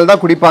 120 ml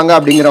தான் குடிப்பாங்க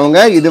அப்படிங்கிறவங்க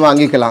இது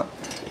வாங்கிக்கலாம்.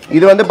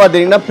 இது வந்து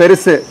பார்த்தீங்கன்னா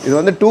பெருசு. இது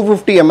வந்து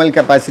 250 ml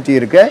கெப்பாசிட்டி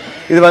இருக்குது.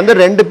 இது வந்து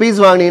 2 பீஸ்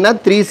வாங்கினீங்கன்னா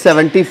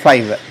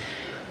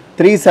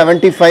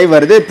 375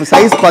 வருது. இப்போ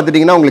சைஸ்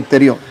பார்த்துட்டிங்கன்னா உங்களுக்கு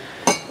தெரியும்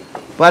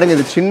பாருங்கள்.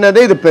 இது சின்னது,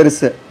 இது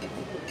பெருசு.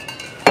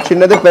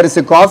 சின்னது பெருசு.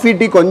 காஃபி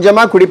டீ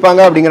கொஞ்சமாக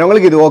குடிப்பாங்க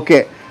அப்படிங்கிறவங்களுக்கு இது ஓகே.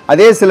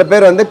 அதே சில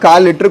பேர் வந்து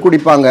 1/4 லிட்டர்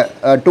குடிப்பாங்க,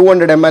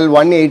 200 ml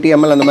 180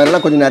 ml அந்த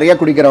மாதிரிலாம் கொஞ்சம் நிறையா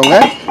குடிக்கிறவங்க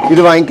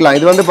இது வாங்கிக்கலாம்.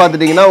 இது வந்து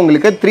பார்த்துட்டிங்கன்னா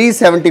உங்களுக்கு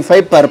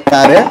 375 per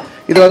pair.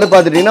 இது வந்து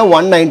பார்த்துட்டிங்கன்னா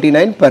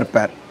 199 per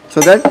pair. ஸோ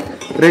தட்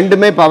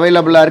ரெண்டுமே இப்போ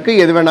அவைலபிளாக இருக்குது.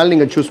 எது வேணாலும்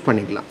நீங்கள் சூஸ்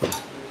பண்ணிக்கலாம்.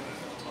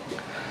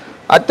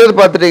 அடுத்தது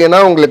பார்த்துட்டிங்கன்னா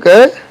உங்களுக்கு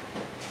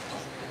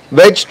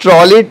வெஜ்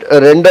ட்ராலி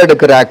 2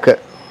 அடுக்கு ரேக்கு.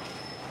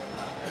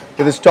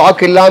 இது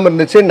ஸ்டாக் இல்லாமல்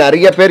இருந்துச்சு,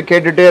 நிறைய பேர்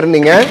கேட்டுகிட்டே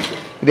இருந்தீங்க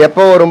இது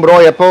எப்போ வரும்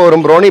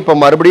ப்ரோன்னு. இப்போ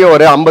மறுபடியும்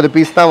ஒரு 50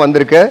 பீஸ் தான்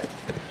வந்திருக்கு.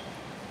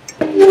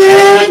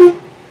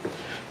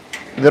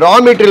 இது ரா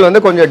மெட்டீரியல்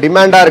வந்து கொஞ்சம்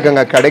டிமாண்டாக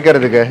இருக்குங்க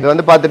கிடைக்கிறதுக்கு. இது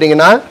வந்து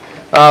பார்த்துட்டிங்கன்னா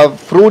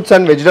ஃப்ரூட்ஸ்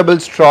அண்ட்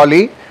வெஜிடபிள்ஸ்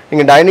ட்ராலி.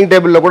 நீங்கள் டைனிங்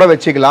டேபிளில் கூட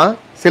வச்சுக்கலாம்.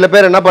 சில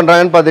பேர் என்ன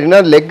பண்ணுறாங்கன்னு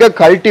பார்த்துட்டிங்கன்னா லெக்கை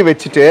கழட்டி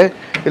வச்சுட்டு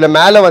இதில்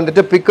மேலே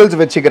வந்துட்டு பிக்கிள்ஸ்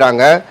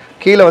வச்சுக்கிறாங்க,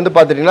 கீழே வந்து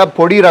பார்த்துட்டிங்கன்னா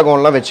பொடி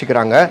ரகம்லாம்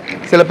வச்சுக்கிறாங்க.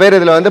 சில பேர்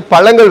இதில் வந்து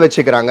பழங்கள்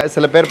வச்சுக்கிறாங்க.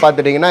 சில பேர்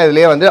பார்த்துட்டிங்கன்னா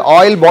இதுலேயே வந்து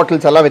ஆயில்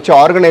பாட்டில்ஸ் எல்லாம் வச்சு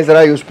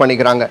ஆர்கனைசராக யூஸ்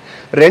பண்ணிக்கிறாங்க.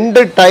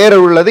 2 டயர்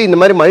உள்ளது இந்த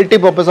மாதிரி மல்டி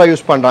பர்பஸாக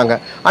யூஸ் பண்ணுறாங்க.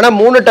 ஆனால்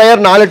 3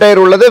 டயர் 4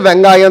 டயர் உள்ளது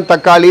வெங்காயம்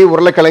தக்காளி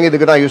உருளைக்கிழங்கு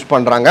இதுக்கு தான் யூஸ்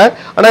பண்ணுறாங்க.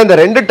 ஆனால் இந்த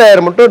 2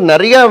 டயர் மட்டும்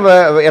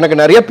எனக்கு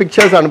நிறைய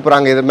பிக்சர்ஸ்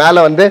அனுப்புகிறாங்க. இது மேலே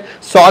வந்து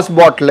சாஸ்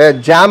பாட்டில்,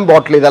 ஜாம்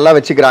பாட்டில் இதெல்லாம்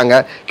வச்சுக்கிறாங்க.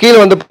 கீழே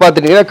வந்து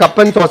பார்த்துட்டிங்கன்னா கப்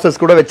அண்ட்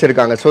சாசஸ் கூட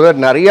வச்சுருக்காங்க. ஸோ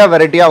நிறைய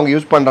வெரைட்டியாக அவங்க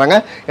யூஸ் பண்ணுறாங்க.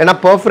 ஏன்னா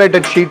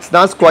பர்ஃபரேட்டட் ஷீட்ஸ்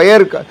தான்,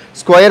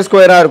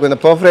 ஸ்கொயராக இருக்கும். இந்த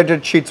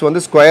பர்ஃபரேட்டட் ஷீட்ஸ்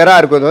வந்து ஸ்கொயராக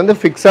இருக்கும். இது வந்து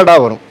ஃபிக்ஸடாக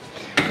வரும்.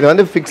 இது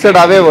வந்து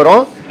ஃபிக்ஸடாகவே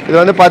வரும். இது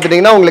வந்து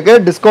பார்த்துட்டிங்கன்னா உங்களுக்கு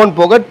டிஸ்கவுண்ட்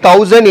போக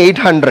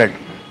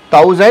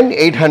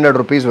 1800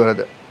 ருபீஸ்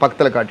வருது.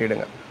 பக்கத்தில்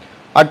காட்டிடுங்க.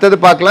 அடுத்தது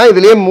பார்க்கலாம்.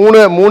 இதுலேயே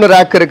மூணு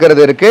ரேக்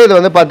இருக்கிறது இருக்குது. இது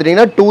வந்து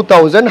பார்த்துட்டிங்கன்னா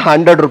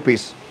 2100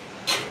 ருபீஸ்.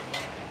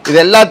 இது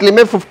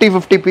எல்லாத்துலேயுமே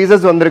 50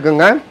 பீசஸ்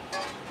வந்திருக்குங்க.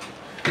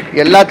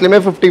 எல்லாத்துலேயுமே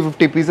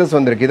 50 பீசஸ்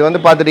வந்திருக்கு. இது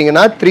வந்து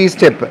பார்த்துட்டிங்கன்னா 3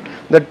 ஸ்டெப்.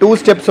 இந்த 2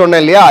 ஸ்டெப்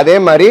சொன்னேன் இல்லையா, அதே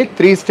மாதிரி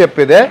 3 ஸ்டெப்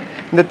இது.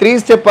 இந்த 3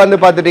 ஸ்டெப் வந்து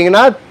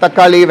பார்த்துட்டிங்கன்னா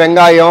தக்காளி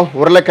வெங்காயம்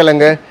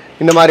உருளைக்கிழங்கு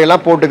இந்த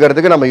மாதிரியெல்லாம்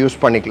போட்டுக்கிறதுக்கு நம்ம யூஸ்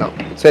பண்ணிக்கலாம்.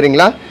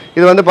 சரிங்களா?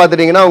 இது வந்து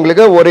பார்த்துட்டிங்கன்னா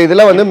உங்களுக்கு ஒரு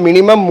இதில் வந்து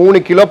மினிமம் 3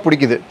 கிலோ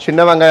பிடிக்குது. சின்ன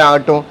வெங்காயம்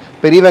ஆகட்டும்,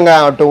 பெரிய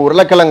வெங்காயம் ஆகட்டும்,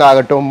 உருளைக்கிழங்கு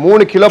ஆகட்டும்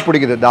 3 கிலோ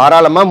பிடிக்குது.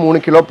 தாராளமாக 3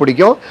 கிலோ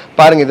பிடிக்கும்.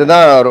 பாருங்கள்,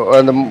 இதுதான்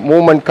அந்த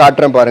மூமெண்ட்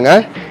காட்டுறேன்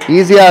பாருங்கள்.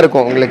 ஈஸியாக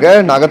இருக்கும் உங்களுக்கு,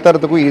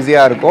 நகர்த்துறதுக்கும்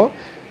ஈஸியாக இருக்கும்.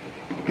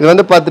 இது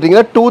வந்து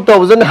பார்த்துட்டிங்கன்னா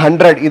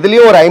 2100.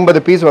 இதுலேயும் ஒரு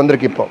 50 பீஸ்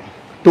வந்திருக்கு. இப்போ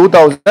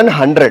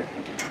 2100.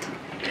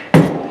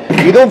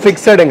 இதுவும்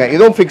ஃபிக்ஸடுங்க.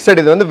 இதுவும் ஃபிக்ஸடு.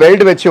 இது வந்து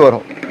வெல்டு வச்சு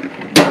வரும்.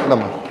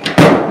 நம்ம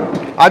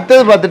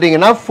அடுத்தது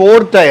பார்த்துட்டிங்கன்னா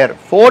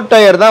 4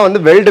 டயர் தான் வந்து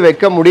வெல்டு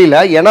வைக்க முடியல,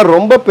 ஏன்னா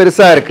ரொம்ப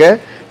பெருசாக இருக்குது.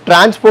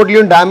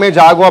 டிரான்ஸ்போர்ட்லேயும் டேமேஜ்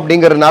ஆகும்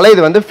அப்படிங்கிறதுனால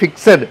இது வந்து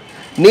ஃபிக்ஸடு.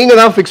 நீங்கள்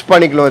தான் ஃபிக்ஸ்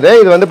பண்ணிக்கணும்.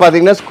 இது வந்து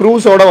பார்த்தீங்கன்னா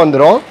ஸ்க்ரூஸோடு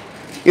வந்துடும்.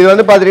 இது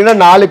வந்து பார்த்தீங்கன்னா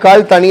 4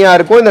 கால் தனியாக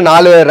இருக்கும், இந்த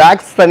 4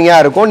 ரேக்ஸ்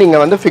தனியாக இருக்கும்.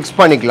 நீங்கள் வந்து ஃபிக்ஸ்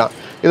பண்ணிக்கலாம்.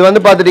 இது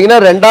வந்து பார்த்துட்டிங்கன்னா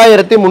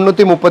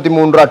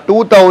 2333 ரூபா,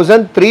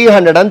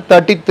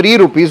 2333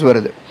 ருபீஸ்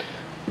வருது.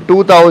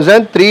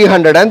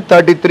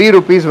 2333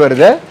 ருபீஸ்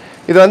வருது.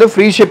 இது வந்து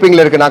ஃப்ரீ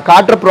ஷிப்பிங்கில் இருக்குது. நான்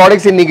காட்டுற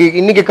ப்ராடக்ட்ஸ்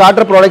இன்னைக்கு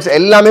காட்டுற ப்ராடக்ட்ஸ்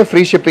எல்லாமே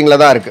ஃப்ரீ ஷிப்பிங்கில்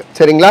தான் இருக்குது.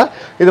 சரிங்களா?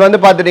 இது வந்து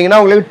பார்த்துட்டிங்கன்னா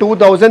உங்களுக்கு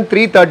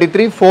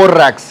 2333 4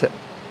 ரேக்ஸ்.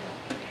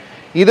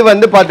 இது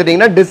வந்து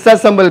பார்த்துட்டிங்கன்னா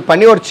டிஸ்அசம்பிள்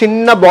பண்ணி ஒரு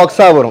சின்ன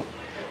பாக்ஸாக வரும்.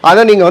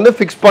 அதை நீங்கள் வந்து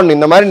ஃபிக்ஸ் பண்ணணும்.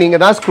 இந்த மாதிரி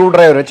நீங்கள் தான் ஸ்க்ரூ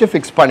டிரைவர் வச்சு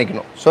ஃபிக்ஸ்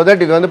பண்ணிக்கணும். ஸோ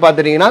தட் இது வந்து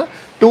பார்த்துட்டிங்கன்னா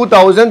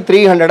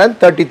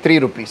 2333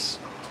 rupees.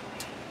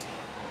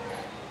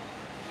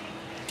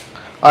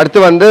 அடுத்து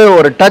வந்து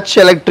ஒரு டச்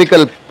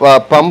எலக்ட்ரிக்கல்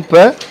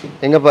பம்பு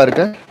எங்கே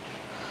பாருங்க,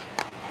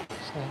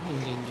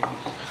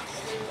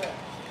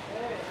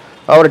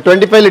 ஒரு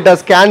 25 லிட்டர்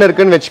ஸ்கேன்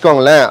இருக்குன்னு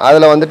வச்சுக்கோங்களேன்.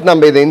 அதில் வந்துட்டு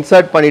நம்ம இதை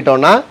இன்சர்ட்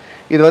பண்ணிட்டோம்னா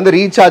இது வந்து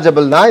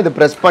ரீசார்ஜபிள் தான். இது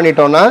ப்ரெஸ்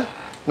பண்ணிட்டோம்னா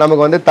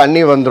நமக்கு வந்து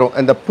தண்ணி வந்துடும்.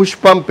 இந்த புஷ்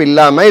பம்ப்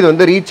இல்லாமல் இது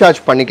வந்து ரீசார்ஜ்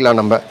பண்ணிக்கலாம்.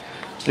 நம்ம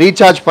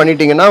ரீசார்ஜ்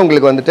பண்ணிட்டீங்கன்னா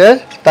உங்களுக்கு வந்துட்டு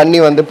தண்ணி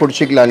வந்து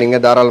பிடிச்சிக்கலாம்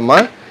நீங்கள்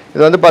தாராளமாக.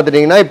 இது வந்து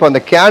பார்த்துட்டிங்கன்னா இப்போ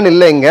அந்த கேன்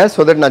இல்லை இங்கே. ஸோ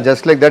தட் நான்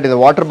ஜஸ்ட் லைக் தட் இந்த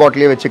வாட்டர்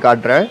பாட்டிலே வச்சு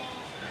காட்டுறேன்.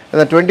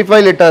 இந்த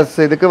 25 லிட்டர்ஸ்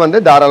இதுக்கு வந்து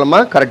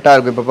தாராளமாக கரெக்டாக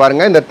இருக்கும். இப்போ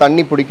பாருங்கள், இந்த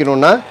தண்ணி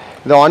பிடிக்கணுன்னா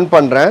இதை ஆன்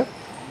பண்ணுறேன்.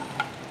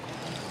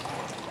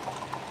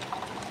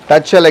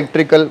 டச்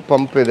எலக்ட்ரிக்கல்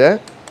பம்ப் இது.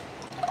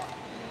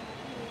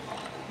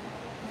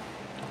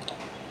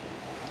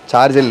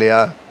 சார்ஜ்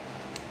இல்லையா?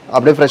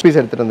 அப்படியே ஃப்ரெஷ் பீஸ்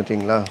எடுத்துகிட்டு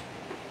வந்துட்டிங்களா?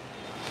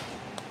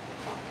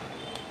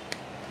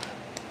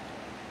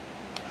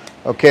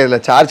 ஓகே,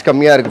 இதில் சார்ஜ்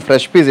கம்மியாக இருக்குது.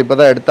 ஃப்ரெஷ் பீஸ் இப்போ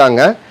தான்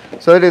எடுத்தாங்க.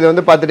 ஸோ இது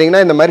வந்து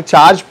பார்த்துட்டிங்கன்னா இந்த மாதிரி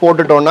சார்ஜ்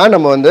போட்டுட்டோன்னா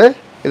நம்ம வந்து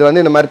இது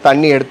வந்து இந்த மாதிரி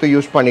தண்ணி எடுத்து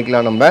யூஸ்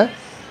பண்ணிக்கலாம். நம்ம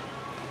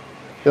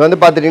இது வந்து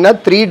பார்த்துட்டிங்கன்னா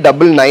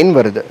 399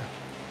 வருது.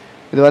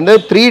 இது வந்து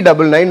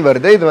 399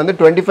 வருது. இது வந்து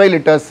 25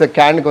 லிட்டர்ஸ்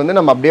கேனுக்கு வந்து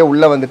நம்ம அப்படியே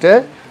உள்ளே வந்துட்டு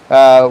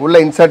உள்ளே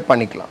இன்சர்ட்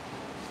பண்ணிக்கலாம்.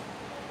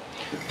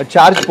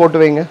 சார்ஜ் போட்டு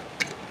வைங்க.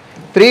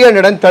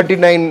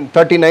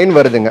 339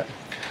 வருதுங்க.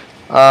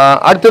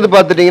 அடுத்தது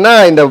பார்த்துட்டிங்கன்னா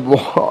இந்த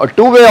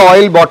 2-way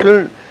ஆயில் பாட்டில்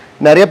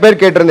நிறைய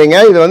பேர் கேட்டிருந்தீங்க.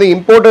 இது வந்து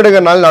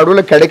இம்போர்ட்டடுங்கிறனால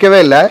நடுவில் கிடைக்கவே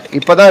இல்லை.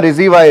 இப்போ தான்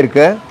ரிசீவ்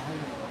ஆகிருக்கு.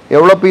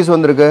 எவ்வளோ பீஸ்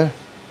வந்திருக்கு?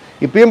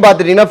 இப்பயும்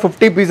பார்த்துட்டிங்கன்னா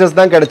 50 பீசஸ்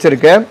தான்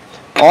கிடச்சிருக்கு.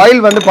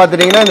 ஆயில் வந்து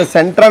பார்த்துட்டிங்கன்னா இந்த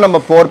சென்டராக நம்ம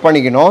போர்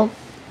பண்ணிக்கணும்.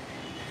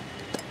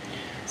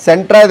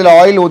 சென்டராக இதில்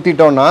ஆயில்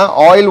ஊற்றிட்டோன்னா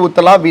ஆயில்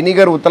ஊற்றலாம்,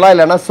 வினிகர் ஊற்றலாம்,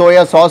 இல்லைனா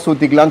சோயா சாஸ்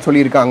ஊற்றிக்கலாம்னு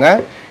சொல்லியிருக்காங்க.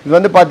 இது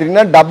வந்து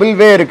பார்த்துட்டிங்கன்னா டபுள்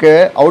வே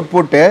இருக்குது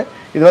அவுட்புட்டு.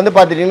 இது வந்து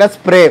பார்த்துட்டிங்கன்னா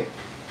ஸ்ப்ரே,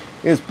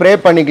 இது ஸ்ப்ரே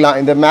பண்ணிக்கலாம்.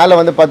 இந்த மேலே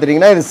வந்து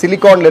பார்த்துட்டிங்கன்னா இது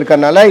சிலிக்கானில்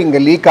இருக்கிறனால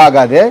இங்கே லீக்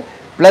ஆகாது.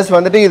 ப்ளஸ்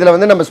வந்துட்டு இதில்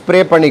வந்து நம்ம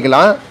ஸ்ப்ரே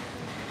பண்ணிக்கலாம்.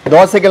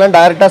 தோசைக்கெல்லாம்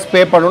டைரெக்டாக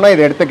ஸ்ப்ரே பண்ணணுன்னா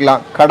இதை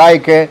எடுத்துக்கலாம்.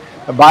 கடாய்க்கு,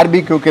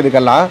 பார்பிக்யூக்கு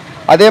இதுக்கெல்லாம்.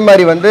 அதே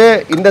மாதிரி வந்து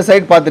இந்த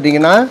சைடு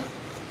பார்த்துட்டிங்கன்னா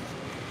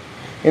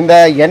இந்த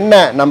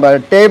எண்ணெய் நம்ம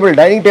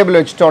டைனிங் டேபிள்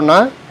வச்சுட்டோன்னா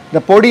இந்த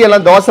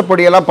பொடியெல்லாம் தோசை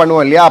பொடியெல்லாம்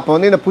பண்ணுவோம் இல்லையா, அப்போ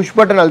வந்து இந்த புஷ்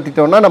பட்டன்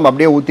அழுத்திட்டோன்னா நம்ம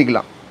அப்படியே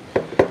ஊற்றிக்கலாம்.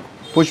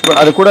 புஷ்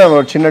பட்டன் அது கூட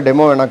ஒரு சின்ன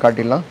டெமோ வேணால்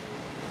காட்டிடலாம்.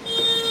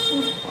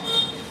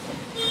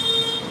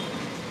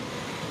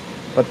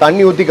 இப்போ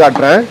தண்ணி ஊற்றி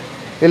காட்டுறேன்.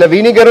 இதில்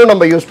வினிகரும்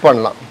நம்ம யூஸ்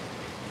பண்ணலாம்.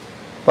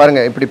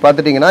 பாருங்கள், இப்படி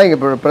பார்த்துட்டிங்கன்னா இங்கே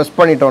இப்போ ப்ரெஸ்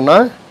பண்ணிட்டோன்னா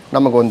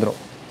நமக்கு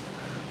வந்துடும்.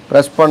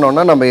 ப்ரெஸ்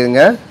பண்ணோன்னா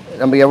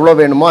நம்ம எவ்வளோ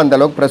வேணுமோ அந்த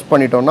அளவுக்கு ப்ரெஸ்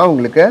பண்ணிட்டோன்னா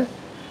உங்களுக்கு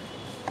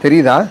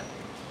தெரியுதா?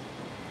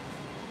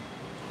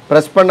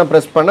 ப்ரெஸ்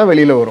பண்ண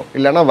வெளியில் வரும்,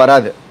 இல்லைன்னா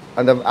வராது.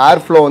 அந்த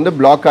ஏர் ஃப்ளோ வந்து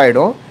பிளாக்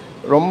ஆகிடும்.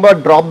 ரொம்ப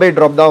ட்ராப் பை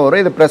ட்ராப் தான்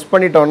வரும். இதை ப்ரெஸ்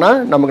பண்ணிட்டோன்னா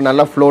நமக்கு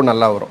நல்லா ஃப்ளோ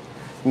நல்லா வரும்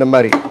இந்த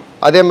மாதிரி.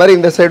 அதே மாதிரி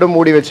இந்த சைடும்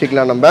மூடி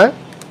வச்சுக்கலாம் நம்ம.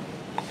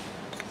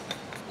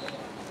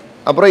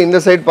 அப்புறம் இந்த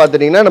சைடு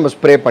பார்த்துட்டிங்கன்னா நம்ம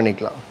ஸ்ப்ரே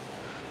பண்ணிக்கலாம்.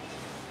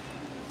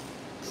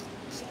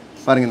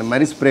 பாருங்கள், இந்த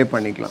மாதிரி ஸ்ப்ரே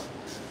பண்ணிக்கலாம்.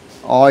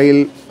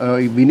 ஆயில்,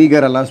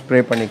 வினிகர் எல்லாம் ஸ்ப்ரே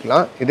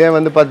பண்ணிக்கலாம். இதே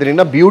வந்து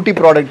பார்த்துட்டிங்கன்னா பியூட்டி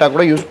ப்ராடக்டாக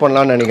கூட யூஸ்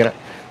பண்ணலான்னு நினைக்கிறேன்.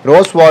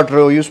 ரோஸ்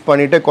வாட்ரு யூஸ்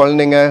பண்ணிவிட்டு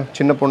குழந்தைங்க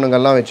சின்ன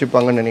பொண்ணுங்கள்லாம்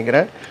வச்சுப்பாங்கன்னு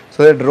நினைக்கிறேன். ஸோ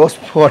தட் ரோஸ்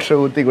வாட்டர்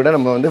ஊற்றி கூட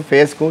நம்ம வந்து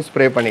ஃபேஸ்க்கும்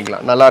ஸ்ப்ரே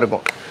பண்ணிக்கலாம்,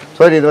 நல்லாயிருக்கும்.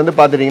 ஸோ இது வந்து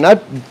பார்த்துட்டிங்கன்னா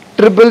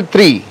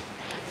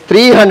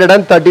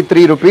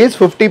 333 rupees,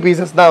 50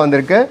 பீசஸ் தான்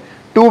வந்திருக்கு.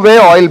 2-way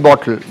ஆயில்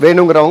பாட்டில்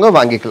வேணுங்கிறவங்க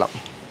வாங்கிக்கலாம்.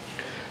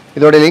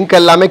 இதோட லிங்க்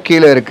எல்லாமே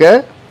கீழே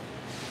இருக்குது.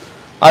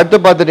 அடுத்து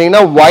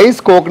பார்த்துட்டிங்கன்னா வைஸ்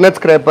கோகனட்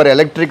ஸ்க்ரேப்பர்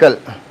எலக்ட்ரிக்கல்.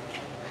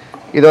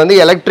 இது வந்து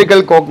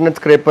எலக்ட்ரிக்கல் கோகனட்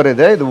ஸ்க்ரேப்பர்.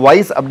 இது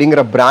வைஸ்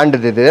அப்படிங்கிற பிராண்ட்.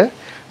 இது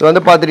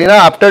வந்து பார்த்துட்டிங்கன்னா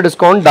ஆஃப்டர்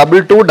டிஸ்கவுண்ட்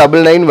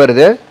 2299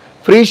 வருது.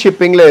 ஃப்ரீ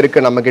ஷிப்பிங்கில்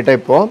இருக்குது நம்மக்கிட்ட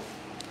இப்போது.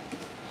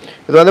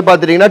 இது வந்து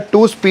பார்த்துட்டிங்கன்னா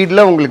 2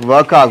 ஸ்பீடில் உங்களுக்கு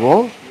ஒர்க்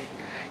ஆகும்.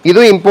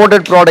 இதுவும்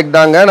இம்போர்ட்டட் ப்ராடக்ட்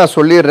தாங்க, நான்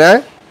சொல்லிடுறேன்.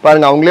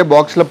 பாருங்கள், அவங்களே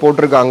பாக்ஸில்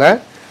போட்டிருக்காங்க.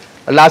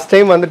 லாஸ்ட்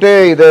டைம் வந்துட்டு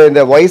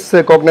இந்த வைஸ்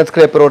கோகனட்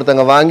ஸ்க்ரேப்பர்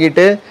ஒருத்தங்க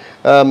வாங்கிட்டு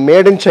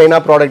மேட் இன் சைனா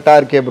ப்ராடக்டாக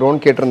இருக்கே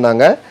ப்ரோன்னு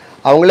கேட்டிருந்தாங்க.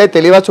 அவங்களே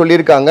தெளிவாக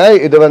சொல்லியிருக்காங்க.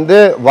 இது வந்து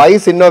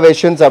வைஸ்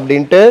இன்னோவேஷன்ஸ்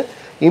அப்படின்ட்டு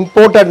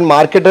இம்போர்ட்டட்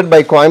மார்க்கெட்டட்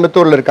பை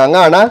கோயம்புத்தூரில் இருக்காங்க.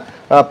 ஆனால்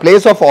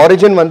பிளேஸ் ஆஃப்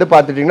ஆரிஜின் வந்து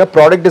பார்த்துட்டிங்கன்னா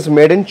product is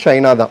made in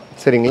China தான்.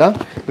 சரிங்களா?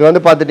 இது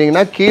வந்து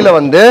பார்த்துட்டிங்கன்னா கீழே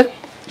வந்து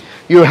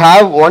you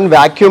have one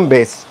vacuum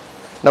base.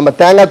 நம்ம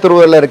தேங்காய்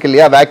துருவலில் இருக்கு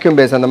இல்லையா வேக்யூம்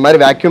பேஸ், அந்த மாதிரி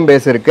வேக்யூம்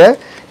பேஸ் இருக்குது.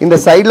 இந்த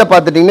சைடில்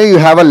பார்த்துட்டிங்கன்னா யூ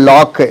ஹாவ் அ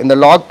லாக். இந்த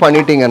லாக்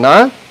பண்ணிட்டீங்கன்னா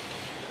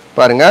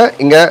பாருங்கள்,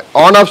 இங்கே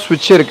ஆன் ஆஃப்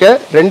ஸ்விட்ச் இருக்குது.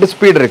 2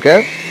 ஸ்பீட்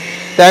இருக்குது.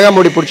 தேங்காய்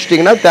மூடி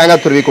பிடிச்சிட்டிங்கன்னா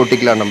தேங்காய் துருவி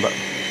கொட்டிக்கலாம். நம்ம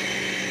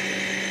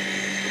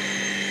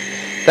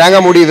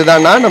தேங்காய் மூடி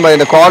இதுதான்னா நம்ம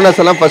இந்த கார்னர்ஸ்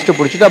எல்லாம் ஃபஸ்ட்டு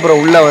பிடிச்சிட்டு அப்புறம்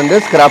உள்ளே வந்து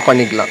ஸ்க்ராப்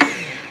பண்ணிக்கலாம்.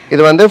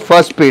 இது வந்து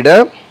ஃபர்ஸ்ட் ஸ்பீடு.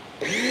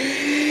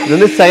 இது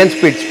வந்து செகண்ட்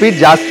ஸ்பீட்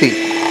ஜாஸ்தி.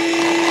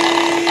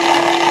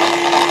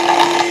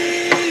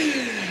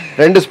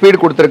 2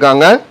 ஸ்பீட்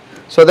கொடுத்துருக்காங்க.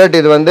 ஸோ தட்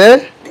இது வந்து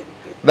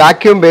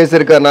வேக்யூம் பேஸ்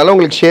இருக்கிறதுனால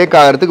உங்களுக்கு ஷேக்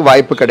ஆகிறதுக்கு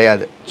வாய்ப்பு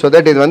கிடையாது. ஸோ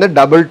தட் இது வந்து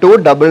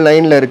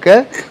 2299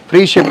 இருக்குது.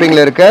 ஃப்ரீ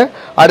ஷிப்பிங்கில் இருக்குது.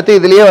 அடுத்து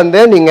இதுலேயே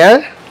வந்து நீங்கள்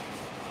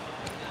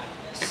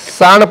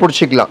சாணை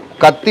பிடிச்சிக்கலாம்.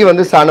 கத்தி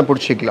வந்து சாணை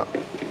பிடிச்சிக்கலாம்.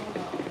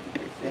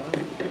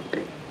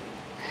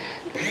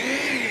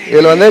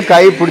 இதில் வந்து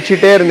கை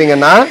பிடிச்சிட்டே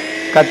இருந்தீங்கன்னா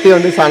கத்தி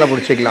வந்து சாணம்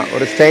பிடிச்சிக்கலாம்.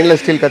 ஒரு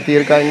ஸ்டெயின்லெஸ் ஸ்டீல் கத்தி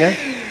இருக்காங்க,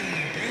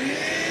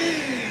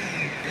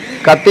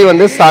 கத்தி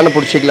வந்து சாணம்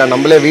பிடிச்சிக்கலாம்.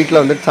 நம்மளே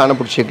வீட்டில் வந்து சாணம்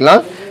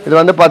பிடிச்சிக்கலாம். இது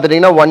வந்து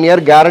பார்த்துட்டிங்கன்னா 1 year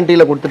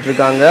கேரண்டியில்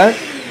கொடுத்துட்ருக்காங்க.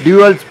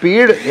 Dual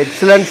speed,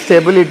 excellent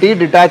stability,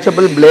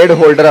 detachable blade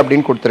holder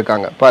அப்படின்னு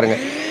கொடுத்துருக்காங்க.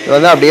 பாருங்கள், இது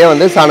வந்து அப்படியே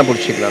வந்து சாணம்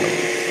பிடிச்சிக்கலாம்.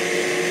 நம்ம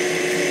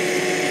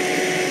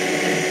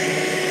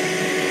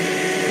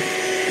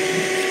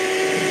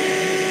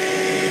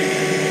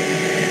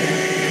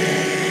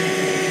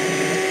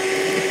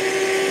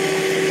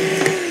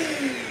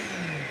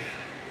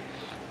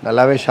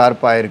நல்லாவே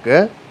ஷார்ப்பாக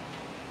இருக்குது.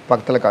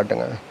 பக்கத்தில்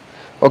காட்டுங்க.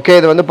 ஓகே,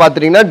 இது வந்து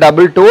பார்த்துட்டிங்கன்னா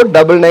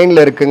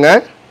 2299 இருக்குங்க.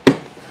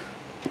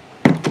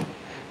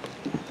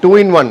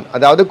 2-in-1,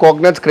 அதாவது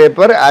coconut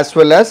scraper as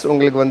well as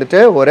உங்களுக்கு வந்துட்டு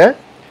ஒரு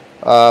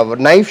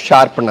நைஃப்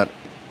ஷார்ப்பனர்.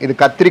 இது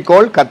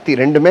கத்திரிக்கோள், கத்தி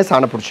ரெண்டுமே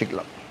சாணம்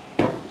பிடிச்சிக்கலாம்.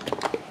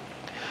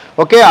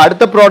 ஓகே,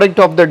 அடுத்த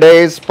ப்ராடக்ட் ஆஃப் த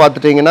டேஸ்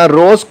பார்த்துட்டிங்கன்னா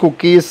rose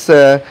cookies,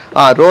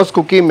 rose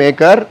cookie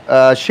maker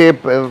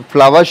shape,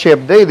 flower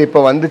ஷேப்து. இது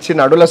இப்போ வந்துச்சு,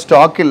 நடுவில்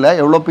ஸ்டாக் இல்லை.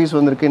 எவ்வளோ பீஸ்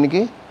வந்திருக்கு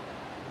இன்றைக்கி?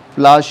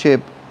 ஃப்ளவர்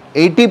ஷேப்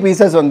 80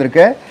 pieces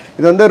வந்திருக்கு.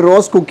 இது வந்து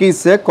ரோஸ்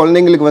குக்கீஸு.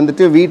 குழந்தைங்களுக்கு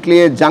வந்துட்டு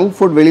வீட்லேயே ஜங்க்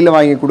ஃபுட் வெளியில்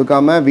வாங்கி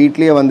கொடுக்காம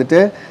வீட்லேயே வந்துட்டு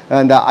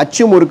இந்த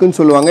அச்சு முறுக்குன்னு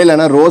சொல்லுவாங்க,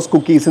 இல்லைனா ரோஸ்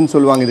குக்கீஸ்ன்னு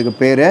சொல்லுவாங்க. இதுக்கு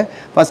பேர்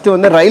ஃபஸ்ட்டு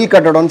வந்து ரயில்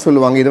கட்டடம்னு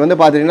சொல்லுவாங்க. இது வந்து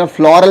பார்த்திங்கன்னா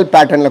ஃப்ளாரல்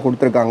பேட்டர்னில்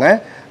கொடுத்துருக்காங்க.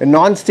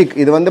 நான்ஸ்டிக்,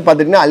 இது வந்து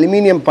பார்த்திங்கன்னா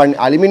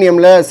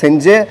அலுமினியமில்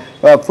செஞ்சு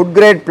food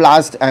grade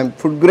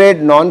food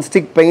grade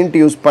nonstick paint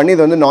use பண்ணி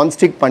இது வந்து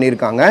நான்ஸ்டிக்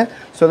பண்ணியிருக்காங்க.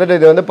 ஸோ தட்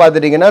இது வந்து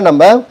பார்த்துட்டிங்கன்னா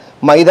நம்ம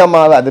மைதா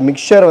மாவு, அது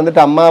மிக்சர்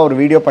வந்துட்டு அம்மா ஒரு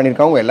வீடியோ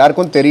பண்ணியிருக்காங்க, உங்கள்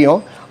எல்லாருக்கும் தெரியும்.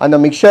 அந்த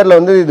மிக்சரில்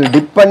வந்து இது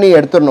டிப் பண்ணி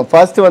எடுத்துடணும்.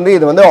 ஃபர்ஸ்ட்டு வந்து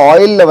இது வந்து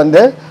ஆயிலில்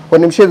வந்து ஒரு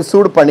நிமிஷம் இது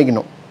சூடு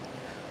பண்ணிக்கணும்.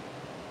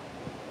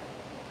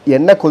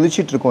 எண்ணெய்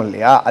கொதிச்சிட்டு இருக்கோம்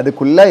இல்லையா,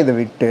 அதுக்குள்ளே இதை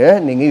விட்டு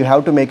நீங்கள் you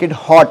have to make it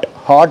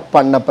hot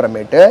பண்ண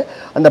அப்புறமேட்டு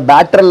அந்த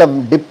பேட்டரில்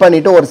டிப்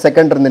பண்ணிவிட்டு ஒரு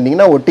செகண்ட்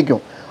இருந்துட்டிங்கன்னா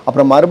ஒட்டிக்கும்.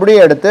 அப்புறம்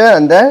மறுபடியும் எடுத்து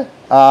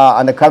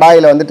அந்த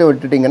கடாயில் வந்துட்டு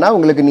விட்டுட்டிங்கன்னா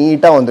உங்களுக்கு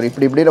நீட்டாக வந்துடும்.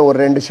 இப்படி ஒரு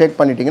 2 ஷேக்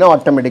பண்ணிட்டீங்கன்னா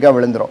ஆட்டோமேட்டிக்காக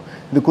விழுந்துடும்.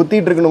 இது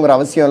குத்திட்டு இருக்கணுங்கிற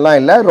அவசியம்லாம்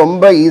இல்லை,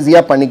 ரொம்ப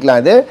ஈஸியாக பண்ணிக்கலாம்.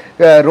 இது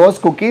ரோஸ்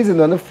குக்கீஸ்.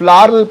 இது வந்து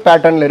ஃப்ளாரல்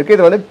பேட்டர்னில் இருக்குது.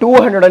 இது வந்து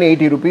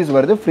 280 rupees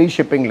வருது, ஃப்ரீ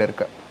ஷிப்பிங்கில்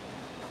இருக்குது.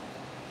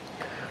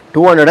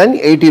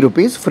 280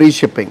 rupees ஃப்ரீ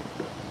ஷிப்பிங்.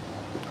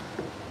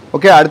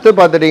 ஓகே, அடுத்து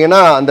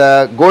பார்த்துட்டிங்கன்னா அந்த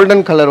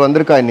கோல்டன் கலர்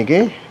வந்திருக்கா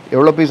இன்றைக்கி.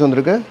 எவ்வளோ பீஸ்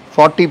வந்திருக்கு?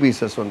 40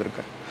 pieces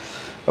வந்திருக்கு.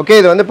 ஓகே,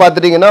 இது வந்து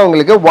பார்த்துட்டிங்கன்னா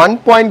உங்களுக்கு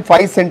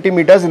 1.5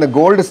 centimeters இந்த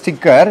கோல்டு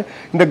ஸ்டிக்கர்.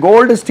 இந்த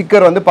கோல்டு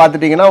ஸ்டிக்கர் வந்து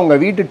பார்த்துட்டிங்கன்னா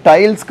உங்கள் வீட்டு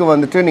டைல்ஸ்க்கு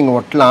வந்துட்டு நீங்கள்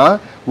ஒட்டலாம்,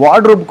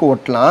 வார்ட்ரோப்க்கு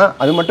ஒட்டலாம்.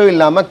 அது மட்டும்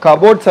இல்லாமல்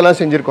கபோர்ட்ஸ் எல்லாம்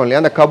செஞ்சுருக்கோம்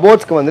இல்லையா, அந்த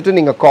கபோர்ட்ஸ்க்கு வந்துட்டு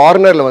நீங்கள்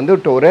கார்னரில்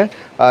வந்துட்டு ஒரு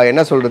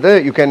என்ன சொல்கிறது,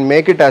 you can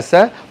make it as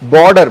a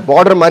border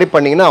மாதிரி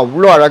பண்ணிங்கன்னா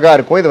அவ்வளோ அழகாக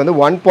இருக்கும். இது வந்து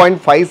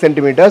 1.5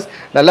 centimeters,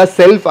 நல்லா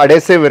செல்ஃப்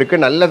அடேசிவ்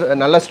இருக்குது,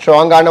 நல்ல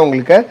ஸ்ட்ராங்கான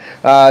உங்களுக்கு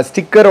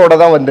ஸ்டிக்கரோட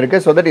தான்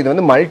வந்திருக்கு. ஸோ தட் இது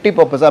வந்து மல்டி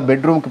பர்பஸாக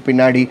பெட்ரூமுக்கு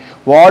பின்னாடி,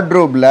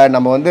 வார்ட்ரோப்பில்,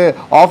 நம்ம வந்து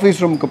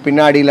ஆஃபீஸ் ரூமுக்கு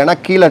பின்னாடி, இல்லைனா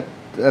கீழே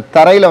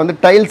தரையில் வந்து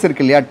டைல்ஸ்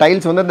இருக்குது இல்லையா,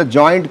 டைல்ஸ் வந்து அந்த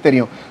ஜாயிண்ட்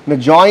தெரியும், இந்த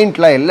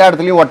ஜாயிண்ட்டில் எல்லா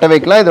இடத்துலையும் ஒட்ட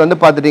வைக்கலாம். இது வந்து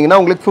பார்த்துட்டிங்கன்னா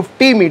உங்களுக்கு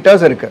 50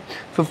 meters இருக்குது.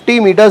 50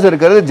 meters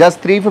இருக்கிறது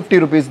ஜஸ்ட் 350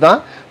 rupees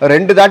தான்.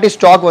 2 தாட்டி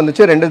ஸ்டாக்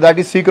வந்துச்சு, 2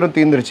 தாட்டி சீக்கிரம்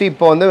தீர்ந்துருச்சு.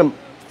 இப்போ வந்து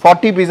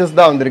 40 pieces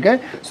தான் வந்திருக்கு.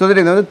 ஸோ தட்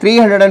இது வந்து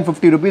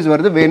 350 rupees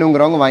வருது.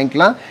 வேணுங்கிறவங்க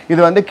வாங்கிக்கலாம்.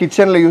 இது வந்து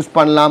கிச்சனில் யூஸ்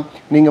பண்ணலாம்,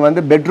 நீங்கள்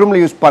வந்து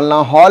பெட்ரூமில் யூஸ்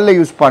பண்ணலாம், ஹாலில்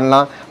யூஸ்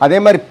பண்ணலாம். அதே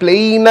மாதிரி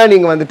பிளெயினாக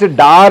நீங்கள் வந்துட்டு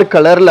டார்க்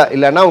கலரில்,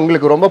 இல்லைனா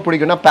உங்களுக்கு ரொம்ப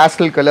பிடிக்கும்னா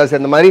பேஸ்டல் கலர்ஸ்,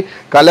 இந்த மாதிரி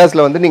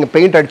கலர்ஸில் வந்து நீங்கள்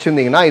பெயிண்ட்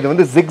அடிச்சிருந்தீங்கன்னா இது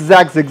வந்து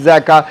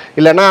ஜிக்ஸாக்காக,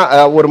 இல்லைனா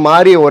ஒரு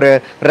மாதிரி ஒரு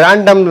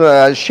ரேண்டம்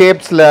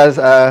ஷேப்ஸில்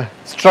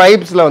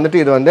ஸ்ட்ரைப்ஸில்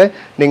வந்துட்டு இது வந்து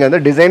நீங்கள் வந்து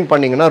டிசைன்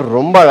பண்ணிங்கன்னா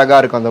ரொம்ப அழகாக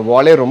இருக்கும். அந்த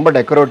வாலே ரொம்ப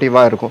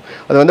டெக்கரேட்டிவாக இருக்கும்.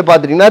 அது வந்து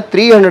பார்த்துட்டிங்கன்னா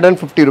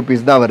 350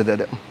 rupees தான் வருது.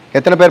 அது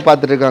எத்தனை பேர்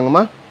பார்த்துட்டு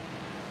இருக்காங்கம்மா?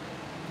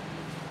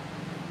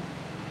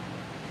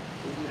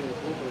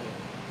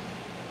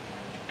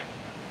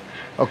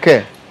 ஓகே,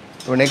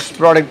 இப்போ நெக்ஸ்ட்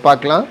ப்ராடக்ட்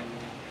பார்க்கலாம்.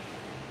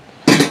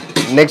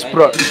 நெக்ஸ்ட்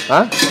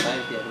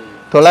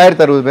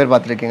 960 பேர்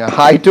பார்த்துருக்கீங்க.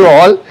 Hi to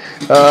all.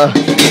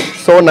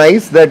 So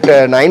nice that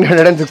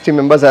 960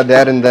 members are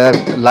there in the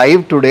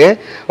live today.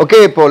 Okay,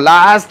 இப்போ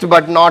last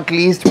but not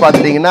least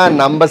பார்த்துட்டிங்கன்னா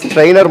நம்ம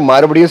ஸ்ட்ரெயினர்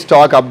மறுபடியும்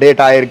ஸ்டாக்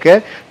அப்டேட் ஆகிருக்கு.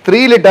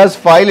 3 liters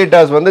 5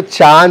 liters வந்து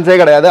சான்ஸே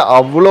கிடையாது,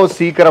 அவ்வளோ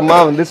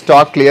சீக்கிரமாக வந்து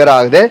ஸ்டாக் கிளியர்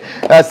ஆகுது.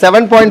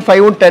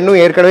 7.5 10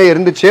 ஏற்கனவே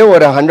இருந்துச்சு,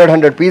 ஒரு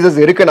 100 pieces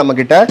இருக்குது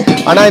நம்மக்கிட்ட.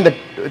 ஆனால் இந்த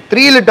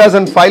 3 liters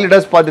and 5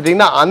 liters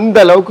பார்த்துட்டிங்கன்னா அந்த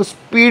அளவுக்கு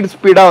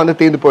ஸ்பீடாக வந்து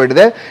தீர்ந்து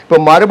போயிடுது.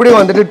 இப்போ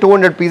மறுபடியும் வந்துட்டு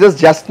 200 pieces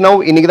ஜஸ்ட்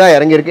நவ் இன்னைக்கு தான்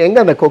இறங்கியிருக்கு.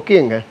 எங்கே அந்த கொக்கி?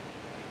 எங்கே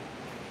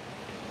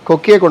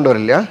கொக்கியே கொண்டு வர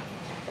இல்லையா?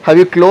 ஹவ்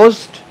யூ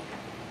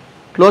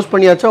க்ளோஸ்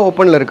பண்ணியாச்சா,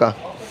 ஓப்பனில் இருக்கா?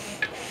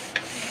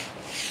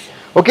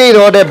 ஓகே,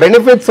 இதோட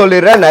பெனிஃபிட்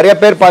சொல்லிடுறேன். நிறைய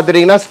பேர்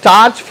பார்த்துட்டிங்கன்னா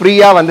ஸ்டார்ச்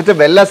ஃப்ரீயாக வந்துட்டு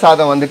வெள்ளை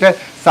சாதம் வந்துட்டு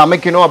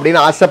சமைக்கணும் அப்படின்னு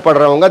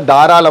ஆசைப்படுறவங்க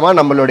தாராளமாக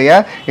நம்மளுடைய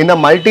இந்த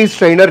மல்டி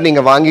ஸ்ட்ரெயினர்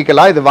நீங்கள்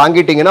வாங்கிக்கலாம். இது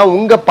வாங்கிட்டீங்கன்னா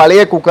உங்கள்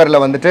பழைய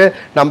குக்கரில் வந்துட்டு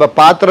நம்ம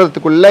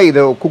பாத்திரத்துக்குள்ளே,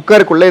 இது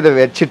குக்கருக்குள்ளே இதை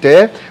வச்சுட்டு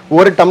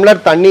 1 tumbler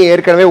தண்ணி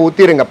ஏற்கனவே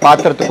ஊற்றிடுங்க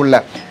பாத்திரத்துக்குள்ளே,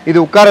 இது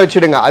உட்கார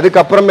வச்சுடுங்க.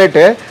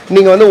 அதுக்கப்புறமேட்டு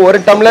நீங்கள் வந்து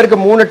 1 tumblerக்கு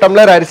 3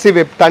 tumbler அரிசி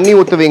தண்ணி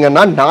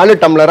ஊற்றுவீங்கன்னா 4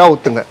 tumbler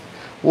ஊற்றுங்க.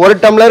 1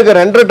 tumblerக்கு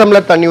 2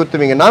 tumbler தண்ணி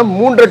ஊற்றுவீங்கன்னா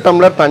 3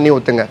 tumbler தண்ணி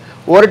ஊற்றுங்க.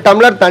 ஒரு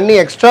டம்ளர் தண்ணி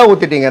எக்ஸ்ட்ரா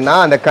ஊற்றிட்டிங்கன்னா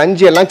அந்த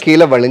கஞ்சி எல்லாம்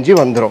கீழே வழிஞ்சு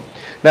வந்துடும்.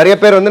 நிறைய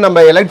பேர் வந்து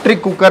நம்ம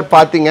எலக்ட்ரிக் குக்கர்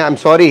பார்த்தீங்க,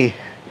 ஐம் சாரி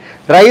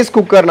ரைஸ்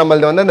குக்கர்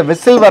நம்மளது வந்து அந்த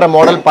விசில் வர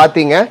மாடல்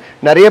பார்த்தீங்க,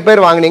 நிறைய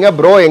பேர் வாங்கினீங்க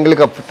ப்ரோ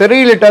எங்களுக்கு 3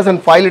 லிட்டர்ஸ்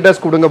அண்ட் 5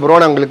 லிட்டர்ஸ் கொடுங்க ப்ரோ,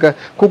 நாங்களுக்கு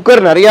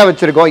குக்கர் நிறையா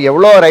வச்சுருக்கோம்,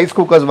 எவ்வளோ ரைஸ்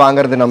குக்கர்ஸ்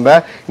வாங்குறது, நம்ம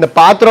இந்த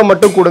பாத்திரம்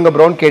மட்டும் கொடுங்க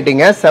ப்ரோன்னு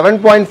கேட்டிங்க.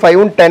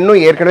 7.5ம்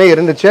 10ம் ஏற்கனவே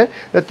இருந்துச்சு,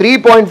 இந்த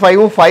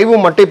 3.5ம்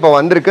 5ம் மட்டும் இப்போ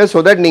வந்திருக்கு.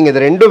 ஸோ தட் நீங்கள்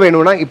இது ரெண்டும்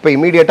வேணும்னா இப்போ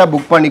இமீடியட்டாக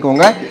புக்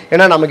பண்ணிக்கோங்க.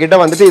 ஏன்னா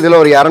நம்மக்கிட்ட வந்துட்டு இதில்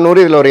ஒரு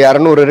 200 இதில் ஒரு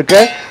 200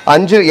 இருக்குது,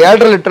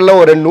 7.5 லிட்டரில்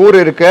ஒரு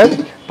 100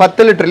 இருக்குது,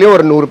 10 லிட்டர்லேயும்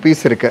ஒரு 100 பீஸ்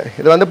இருக்குது.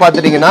 இது வந்து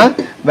பார்த்துட்டிங்கன்னா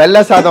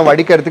வெள்ளை சாதம்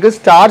வடிக்கிறதுக்கு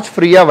ஸ்டார்ச்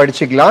ஃப்ரீயாக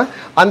வடிச்சிக்கலாம்.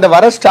 அந்த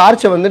வர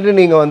ஸ்டார்ச்சை வந்துட்டு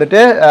நீங்கள்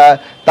வந்துட்டு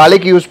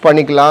தலைக்கு யூஸ்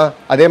பண்ணிக்கலாம்,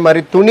 அதே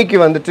மாதிரி துணிக்கு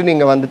வந்துட்டு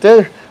நீங்கள் வந்துட்டு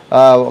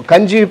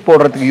கஞ்சி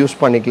போடுறதுக்கு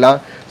யூஸ் பண்ணிக்கலாம்.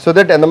 ஸோ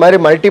தட் அந்த மாதிரி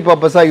மல்டி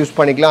பர்பஸாக யூஸ்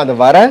பண்ணிக்கலாம். அது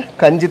வர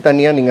கஞ்சி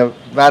தனியாக நீங்கள்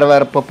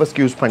வேறு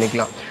பர்பஸ்க்கு யூஸ்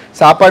பண்ணிக்கலாம்.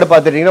 சாப்பாடு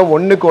பார்த்துட்டிங்கன்னா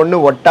ஒன்றுக்கு ஒன்று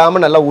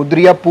ஒட்டாமல் நல்லா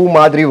உதிரியாக பூ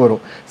மாதிரி வரும்.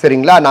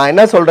 சரிங்களா? நான்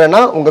என்ன சொல்கிறேன்னா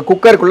உங்கள்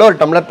குக்கருக்குள்ளே ஒரு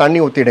டம்ளர் தண்ணி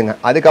ஊற்றிடுங்க,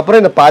 அதுக்கப்புறம்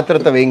இந்த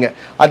பாத்திரத்தை வைங்க,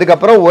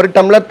 அதுக்கப்புறம் ஒரு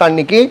டம்ளர்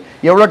தண்ணிக்கு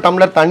எவ்வளோ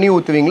டம்ளர் தண்ணி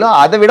ஊற்றுவீங்களோ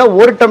அதை விட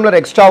ஒரு டம்ளர்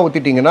எக்ஸ்ட்ரா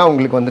ஊற்றிட்டிங்கன்னா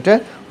உங்களுக்கு வந்துட்டு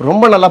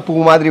ரொம்ப நல்லா பூ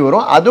மாதிரி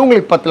வரும். அது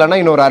உங்களுக்கு பத்தலைன்னா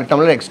இன்னொரு 1/2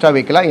 டம்ளர் எக்ஸ்ட்ரா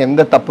வைக்கலாம்,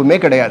 எந்த தப்புமே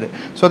கிடையாது.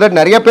 ஸோ தட்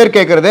நிறைய பேர்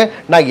கேட்குறது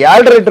நான்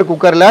 7.5 லிட்டர்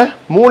குக்கரில்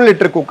 3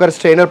 லிட்டர் குக்கர்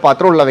ஸ்ட்ரெயினர்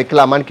பாத்திரம் உள்ள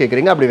வைக்கலாமான்னு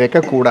கேட்குறீங்க. அப்படி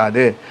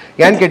வைக்கக்கூடாது.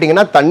 ஏன்னு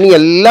கேட்டிங்கன்னா தண்ணி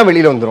எல்லாம்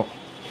வெளியில் வந்துடும்,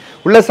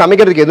 உள்ளே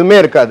சமைக்கிறதுக்கு எதுவுமே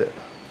இருக்காது.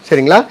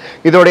 சரிங்களா?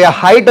 இதோடைய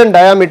ஹைட் அண்ட்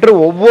டயாமீட்டர்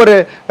ஒவ்வொரு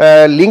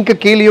லிங்க்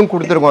கீழேயும்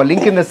கொடுத்துருக்கோம்.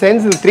 லிங்க் இந்த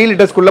சென்ஸ் 3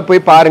 லிட்டர்ஸ்குள்ளே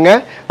போய்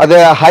பாருங்கள், அது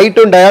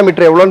ஹைட்டும்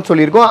டயாமீட்டர் எவ்வளோன்னு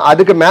சொல்லியிருக்கோம்.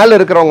 அதுக்கு மேலே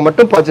இருக்கிறவங்க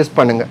மட்டும் பர்ச்சேஸ்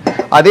பண்ணுங்கள்.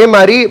 அதே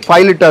மாதிரி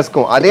 5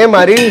 லிட்டர்ஸ்க்கும், அதே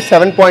மாதிரி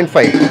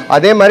 7.5,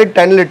 அதே மாதிரி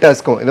 10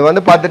 லிட்டர்ஸ்க்கும். இது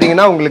வந்து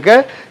பார்த்துட்டிங்கன்னா உங்களுக்கு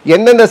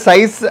எந்தெந்த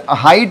சைஸ்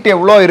ஹைட்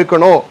எவ்வளோ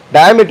இருக்கணும்,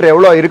 டயாமீட்டர்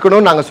எவ்வளோ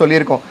இருக்கணும்னு நாங்கள்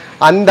சொல்லியிருக்கோம்.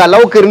 அந்த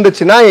அளவுக்கு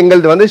இருந்துச்சுன்னா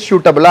எங்களது வந்து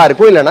ஷூட்டபுளாக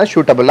இருக்கும், இல்லைனா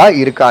ஷூட்டபுளாக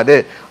இருக்காது.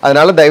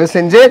 அதனால் தயவு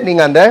செஞ்சு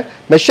நீங்கள் அந்த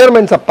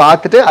மெஷர்மெண்ட்ஸை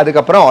பார்த்துட்டு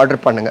அதுக்கப்புறம்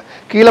ஆர்டர் பண்ணுங்கள்.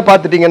 கீழே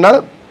பார்த்துட்டிங்கன்னா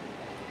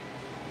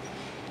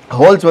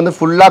ஹோல்ஸ் வந்து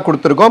ஃபுல்லாக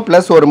கொடுத்துருக்கோம்,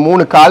 ப்ளஸ் ஒரு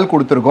 3 கால்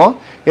கொடுத்துருக்கோம்.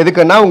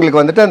 எதுக்குன்னா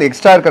உங்களுக்கு வந்துட்டு அந்த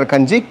எக்ஸ்ட்ரா இருக்கிற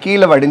கஞ்சி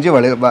கீழே வடிஞ்சு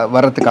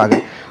வரத்துக்காக.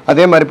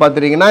 அதே மாதிரி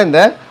பார்த்துட்டிங்கன்னா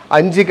இந்த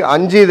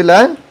 5 இதில்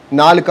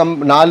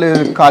 4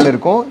 கால்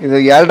இருக்கும், இது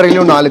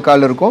 7.5லையும் 4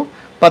 கால் இருக்கும்,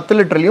 10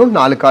 லிட்டர்லையும்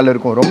 4 கால்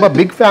இருக்கும். ரொம்ப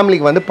பிக்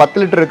ஃபேமிலிக்கு வந்து 10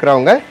 லிட்டர்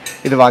இருக்கிறவங்க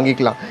இது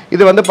வாங்கிக்கலாம்.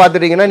 இது வந்து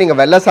பார்த்துட்டிங்கன்னா நீங்கள்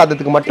வெள்ளை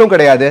சாதத்துக்கு மட்டும்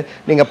கிடையாது,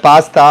 நீங்கள்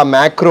பாஸ்தா,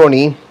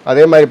 மேக்ரோனி,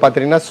 அதே மாதிரி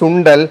பார்த்துட்டிங்கன்னா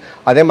சுண்டல்,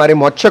 அதே மாதிரி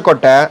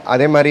மொச்சக்கொட்டை,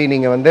 அதே மாதிரி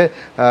நீங்கள் வந்து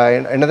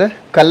என்னது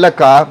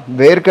கடலக்காய்,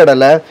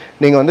 வேர்க்கடலை,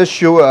 நீங்கள் வந்து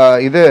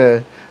இது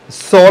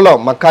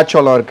சோளம்,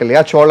 மக்காச்சோளம் இருக்குது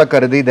இல்லையா,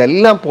 சோளக்கருது,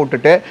 இதெல்லாம்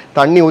போட்டுட்டு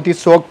தண்ணி ஊற்றி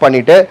சோக்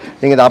பண்ணிவிட்டு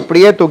நீங்கள் இதை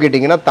அப்படியே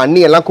தூக்கிட்டிங்கன்னா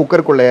தண்ணி எல்லாம்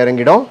குக்கருக்குள்ளே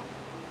இறங்கிடும்,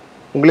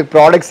 உங்களுக்கு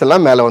ப்ராடக்ட்ஸ்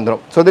எல்லாம் மேலே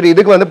வந்துடும். ஸோ தட்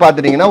இதுக்கு வந்து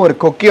பார்த்துட்டிங்கன்னா ஒரு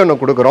கொக்கி ஒன்று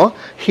கொடுக்குறோம்.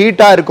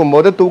 ஹீட்டாக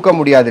இருக்கும்போது தூக்க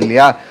முடியாது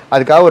இல்லையா,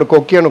 அதுக்காக ஒரு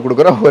கொக்கி ஒன்று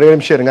கொடுக்குறோம். ஒரே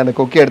நிமிஷம் இருங்க, அந்த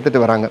கொக்கி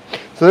எடுத்துகிட்டு வராங்க.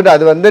 ஸோ தட்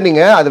அது வந்து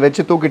நீங்கள் அதை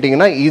வச்சு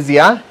தூக்கிட்டிங்கன்னா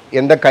ஈஸியாக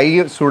எந்த கை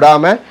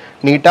சுடாமல்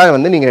நீட்டாக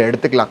வந்து நீங்கள்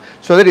எடுத்துக்கலாம்.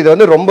 ஸோ தட் இது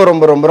வந்து ரொம்ப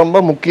ரொம்ப ரொம்ப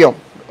ரொம்ப முக்கியம்.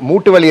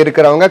 மூட்டு வலி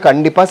இருக்கிறவங்க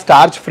கண்டிப்பாக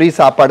ஸ்டார்ச் ஃப்ரீ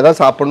சாப்பாடு தான்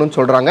சாப்பிடணும்னு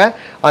சொல்கிறாங்க.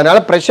 அதனால்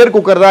ப்ரெஷர்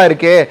குக்கர் தான்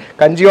இருக்கே,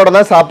 கஞ்சியோடு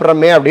தான்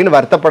சாப்பிட்றோமே அப்படின்னு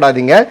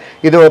வருத்தப்படாதீங்க.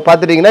 இது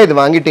பார்த்துட்டிங்கன்னா இது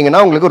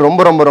வாங்கிட்டிங்கன்னா உங்களுக்கு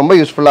ரொம்ப ரொம்ப ரொம்ப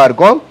யூஸ்ஃபுல்லாக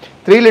இருக்கும்.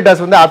 3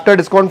 லிட்டர்ஸ் வந்து after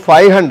discount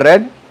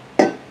 500,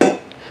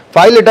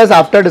 5 litres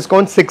after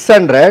discount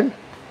 600,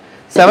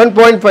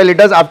 7.5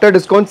 litres after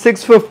discount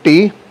 650,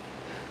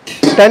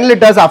 10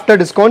 litres after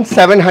discount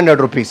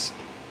 700 rupees.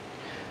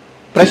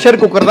 Pressure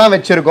cooker தான்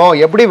வச்சுருக்கோம்,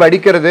 எப்படி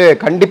வடிக்கிறது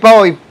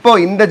கண்டிப்பாக இப்போ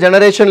இந்த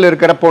ஜெனரேஷனில்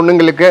இருக்கிற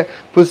பொண்ணுங்களுக்கு,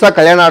 புதுசாக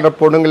கல்யாணம் ஆடுற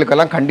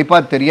பொண்ணுங்களுக்கெல்லாம்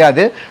கண்டிப்பாக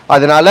தெரியாது.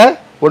 அதனால்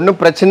ஒன்றும்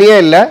பிரச்சனையே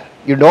இல்லை,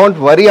 you don't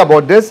worry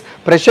about this.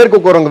 Pressure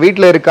cooker உங்கள்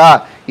வீட்டில் இருக்கா,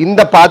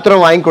 இந்த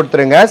பாத்திரம் வாங்கி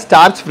கொடுத்துருங்க,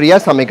 ஸ்டார்ச்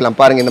ஃப்ரீயாக சமைக்கலாம்.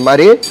 பாருங்கள், இந்த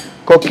மாதிரி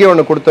கொக்கி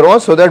ஒன்று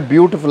கொடுத்துருவோம். ஸோ தட்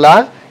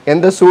பியூட்டிஃபுல்லாக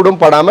எந்த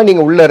சூடும் படாமல்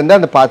நீங்கள் உள்ளே இருந்து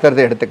அந்த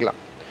பாத்திரத்தை எடுத்துக்கலாம்.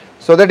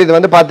 ஸோ தட் இது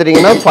வந்து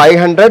பார்த்துட்டிங்கன்னா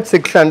 500,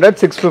 600,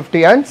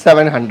 650 அண்ட்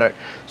 700.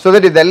 ஸோ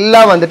தட்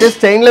இதெல்லாம் வந்துட்டு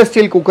ஸ்டெயின்லெஸ்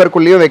ஸ்டீல்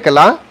குக்கருக்குள்ளேயும்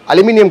வைக்கலாம்,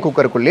 அலுமினியம்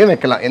குக்கருக்குள்ளேயும்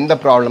வைக்கலாம், எந்த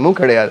ப்ராப்ளமும்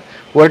கிடையாது.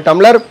 ஒரு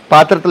டம்ளர்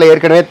பாத்திரத்தில்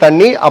ஏற்கனவே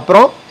தண்ணி,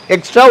 அப்புறம்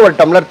எக்ஸ்ட்ரா ஒரு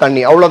டம்ளர்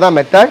தண்ணி, அவ்வளோதான்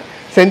மெத்தட்.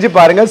 செஞ்சு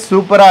பாருங்கள்,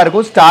 சூப்பராக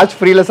இருக்கும். ஸ்டார்ச்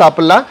ஃப்ரீயில்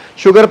சாப்பிட்லாம்.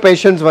 சுகர்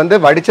பேஷண்ட்ஸ் வந்து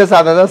வடித்த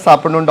சாதம் தான்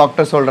சாப்பிடணும்னு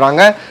டாக்டர்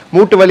சொல்கிறாங்க.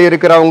 மூட்டு வலி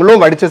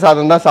இருக்கிறவங்களும் வடித்த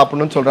சாதம் தான்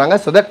சாப்பிடணும்னு சொல்கிறாங்க.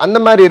 ஸோ தட் அந்த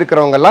மாதிரி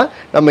இருக்கிறவங்கலாம்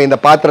நம்ம இந்த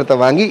பாத்திரத்தை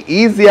வாங்கி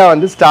ஈஸியாக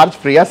வந்து ஸ்டார்ச்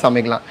ஃப்ரீயாக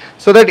சமைக்கலாம்.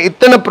 ஸோ தட்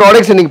இத்தனை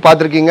ப்ராடக்ட்ஸ் நீங்கள்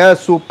பார்த்துருக்கீங்க,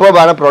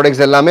 சூப்பரான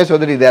ப்ராடக்ட்ஸ் எல்லாமே. ஸோ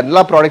தட் இது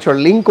எல்லா ப்ராடக்ட்ஸோட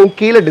லிங்க்கும்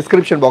கீழே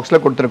டிஸ்கிரிப்ஷன்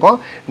பாக்ஸில் கொடுத்துருக்கோம்.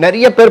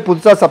 நிறைய பேர்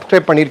புதுசாக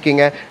சப்ஸ்கிரைப்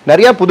பண்ணியிருக்கீங்க,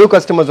 நிறையா புது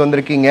கஸ்டமர்ஸ்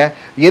வந்திருக்கீங்க.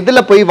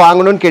 எதில் போய்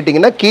வாங்கணும்னு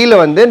கேட்டிங்கன்னா கீழே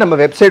வந்து நம்ம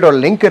வெப்சைட்டோட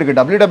லிங்க் இருக்குது,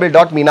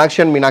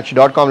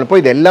 www.meenakshi.com போய்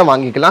இதெல்லாம்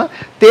வாங்கிக்கலாம்.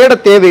 தேட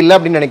தேவையில்லை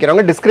அப்படின்னு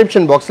நினைக்கிறவங்க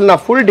டிஸ்கிரிப்ஷன் பாக்ஸில்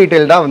நான் ஃபுல்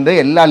டீட்டெயில்டாக வந்து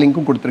எல்லா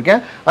லிங்க்கும்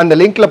கொடுத்துருக்கேன். அந்த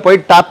லிங்க்கில் போய்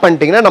டேப்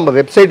பண்ணிட்டீங்கன்னா நம்ம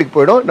வெப்சைட்டுக்கு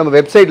போய்டும். நம்ம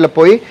வெப்சைட்டில்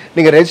போய்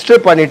நீங்கள்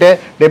ரெஜிஸ்டர் பண்ணிவிட்டு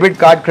டெபிட்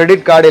கார்டு,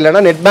 கிரெடிட் கார்டு,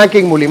 இல்லைனா நெட்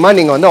பேங்கிங் மூலிமா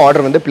நீங்கள் வந்து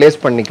ஆர்டர் வந்து பிளேஸ்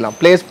பண்ணிக்கலாம்.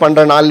 பிளேஸ்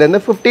பண்ணுற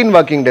நாள்லேருந்து 15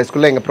 ஒர்க்கிங்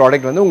டேஸ்க்குள்ளே எங்கள்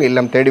ப்ராடக்ட் வந்து உங்கள்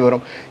இல்லம் தேடி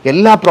வரும்.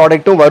 எல்லா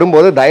ப்ராடக்ட்டும்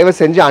வரும்போது தயவு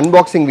செஞ்சு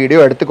அன்பாக்சிங்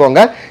வீடியோ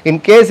எடுத்துக்கோங்க.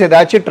 இன்கேஸ்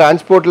ஏதாச்சும்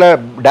டிரான்ஸ்போர்ட்டில்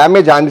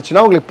டேமேஜ்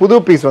ஆனிச்சுன்னா உங்களுக்கு புது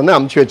பீஸ் வந்து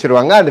அமுச்சு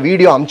வச்சுருவாங்க. அந்த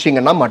வீடியோ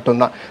அமிச்சிங்கன்னா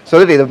மட்டும்தான்.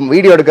 ஸோ இது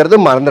வீடியோ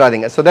எடுக்கிறது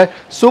மறந்துடாதீங்க. ஸோ தட்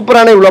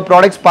சூப்பரான இவ்வளோ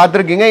ப்ராடக்ட்ஸ்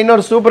பார்த்துருக்கீங்க.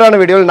 இன்னொரு சூப்பரான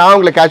வீடியோவில் நான்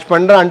உங்களை கேட்ச்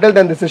பண்ணுறேன். until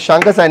then this is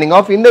Shankar signing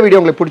off. இந்த வீடியோ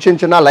உங்களுக்கு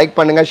பிடிச்சிருந்துச்சுன்னா லைக்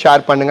பண்ணுங்க,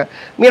 ஷேர் பண்ணுங்க.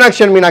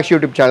 மீனாட்சி அண்ட் மீனாட்சி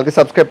யூடியூப் சேனலுக்கு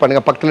சப்ஸ்கிரைப்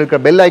பண்ணுங்க. பக்கத்தில்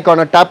இருக்கிற பெல்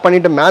ஐக்கானை டேப்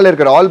பண்ணிட்டு மேலே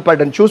இருக்கிற ஆல்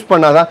பட்டன் சூஸ்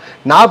பண்ணாதான்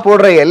நான்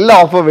போடுற எல்லா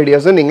ஆஃபர்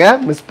வீடியோஸும் நீங்கள்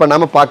மிஸ்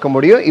பண்ணாமல் பார்க்க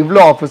முடியும்.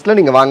 இவ்வளோ ஆஃபர்ஸில்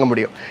நீங்கள் வாங்க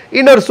முடியும்.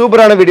 இன்னொரு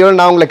சூப்பரான வீடியோவில்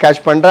நான் உங்களை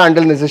கேட்ச் பண்ணுறேன்.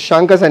 until this is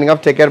Shankar signing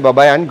off. Take care, bye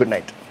bye and good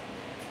night.